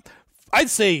what? I'd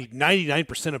say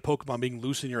 99% of Pokemon being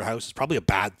loose in your house is probably a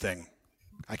bad thing.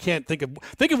 I can't think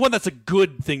of one that's a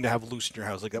good thing to have loose in your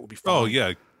house. Like that would be fun. Oh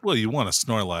yeah. Well, you want a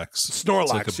Snorlax.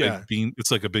 Snorlax, It's like a yeah. big bean.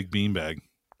 It's like a big beanbag.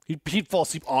 He'd fall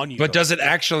asleep on you. But though. does it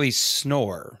actually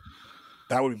snore?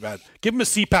 That would be bad. Give him a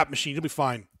CPAP machine. He'll be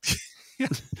fine.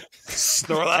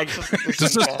 Snorlax.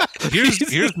 Does it,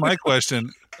 here's my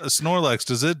question: a Snorlax,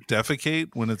 does it defecate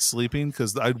when it's sleeping?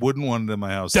 Because I wouldn't want it in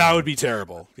my house. That would be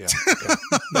terrible. Yeah. Yeah.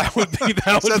 That would be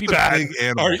That's a bad. big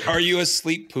animal. Are you a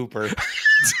sleep pooper?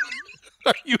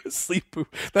 Are you asleep?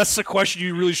 That's the question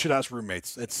you really should ask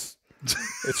roommates. It's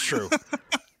true.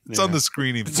 It's on the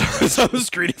screening. It's on the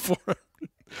screening for it.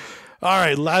 All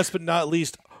right. Last but not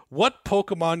least, what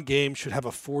Pokemon game should have a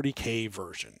 40K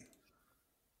version?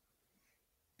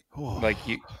 Like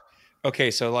you.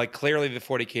 Okay, so like clearly the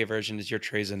 40K version is your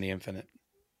Trays in the Infinite.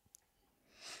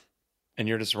 And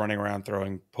you're just running around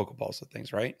throwing Pokeballs at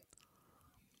things, right?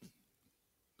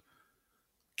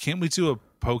 Can't we do a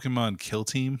Pokemon kill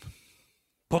team?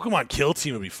 Pokemon Kill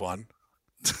Team would be fun.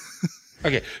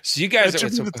 Okay, so you guys That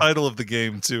should be the title of the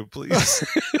game too, please.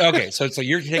 okay, so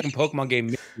you're taking Pokemon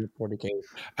game 40K.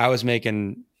 I was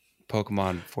making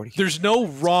Pokemon 40K. There's no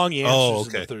wrong answers Oh, in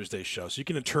the okay. Thursday show, so you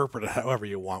can interpret it however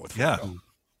you want with Yeah. Fargo.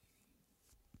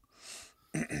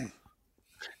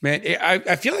 Man,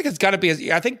 I feel like it's got to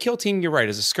be. I think Kill Team, you're right,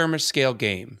 is a skirmish scale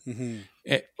game.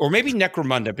 Mm-hmm. Or maybe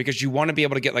Necromunda, because you want to be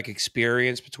able to get like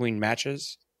experience between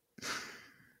matches.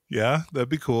 Yeah, that'd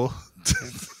be cool.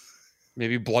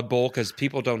 Maybe Blood Bowl, because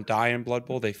people don't die in Blood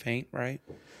Bowl, they faint, right?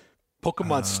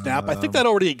 Pokemon Snap. I think that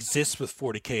already exists with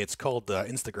 40K. It's called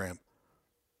Instagram.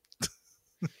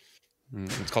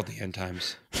 It's called the End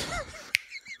Times.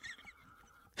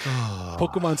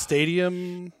 Pokemon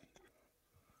Stadium.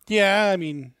 Yeah, I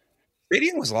mean,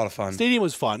 Stadium was a lot of fun. Stadium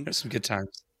was fun. There's some good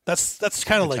times. That's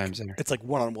kind of Good like times there. it's like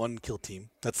one-on-one kill team.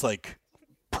 That's like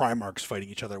Primarchs fighting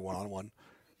each other one-on-one.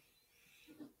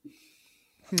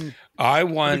 I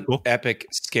want cool. epic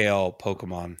scale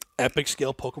Pokemon. Epic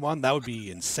scale Pokemon. That would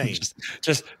be insane.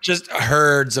 Just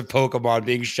herds of Pokemon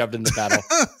being shoved in the battle.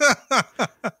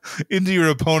 Into your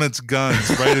opponent's guns,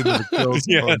 right into the kill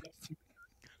zone.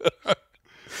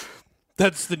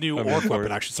 That's the new That'd be orc cool.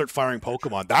 weapon. Actually, start firing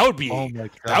Pokemon. That would be. Oh my god!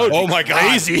 That would Oh be my God.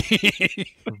 crazy.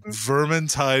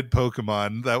 Vermintide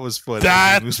Pokemon. That was funny.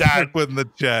 That- That put in the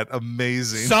chat.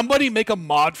 Amazing. Somebody make a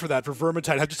mod for that for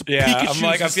Vermintide. Have just a Yeah, Pikachu. I'm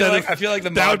like, I feel like the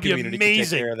that mod would be community can take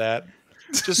amazing. care of that.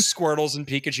 Just Squirtles and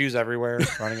Pikachus everywhere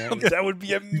running at you. That would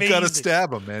be amazing. You gotta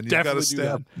stab him, man. You Definitely gotta do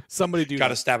stab. that. Somebody do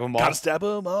Gotta that. stab them all. Gotta stab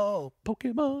them all.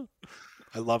 Pokemon.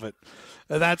 I love it.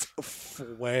 And that's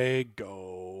Fuego.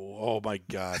 Oh my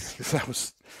god. That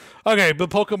was Okay, but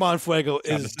Pokemon Fuego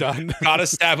is done. Gotta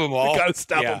stab them all. Gotta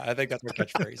stab them. I think that's our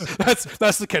catchphrase.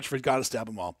 That's the catchphrase. Gotta stab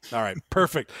them all. All right,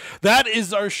 perfect. That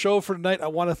is our show for tonight. I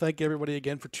want to thank everybody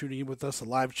again for tuning in with us. The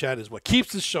live chat is what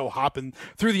keeps this show hopping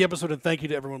through the episode, and thank you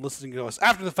to everyone listening to us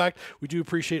after the fact. We do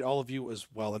appreciate all of you as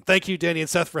well. And thank you, Danny and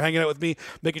Seth, for hanging out with me,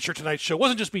 making sure tonight's show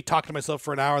wasn't just me talking to myself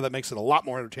for an hour. That makes it a lot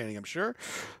more entertaining, I'm sure.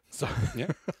 So yeah,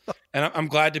 and I'm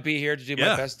glad to be here to do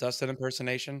my best Dustin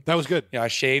impersonation. That was good. Yeah, I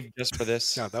shaved just for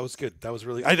this. Yeah, that was good. That was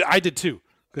really. I did too.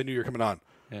 I knew you were coming on.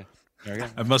 Yeah, there you go.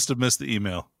 I must have missed the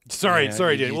email. Sorry,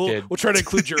 Danny. You We'll try to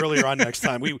include you earlier on next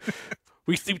time. We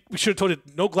should have told you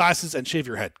no glasses and shave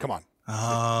your head. Come on.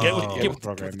 Get with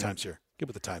the times here. Get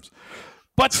with the times.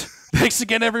 But thanks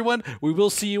again, everyone. We will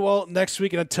see you all next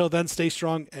week, and until then, stay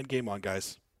strong and game on,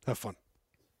 guys. Have fun.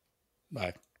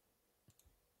 Bye.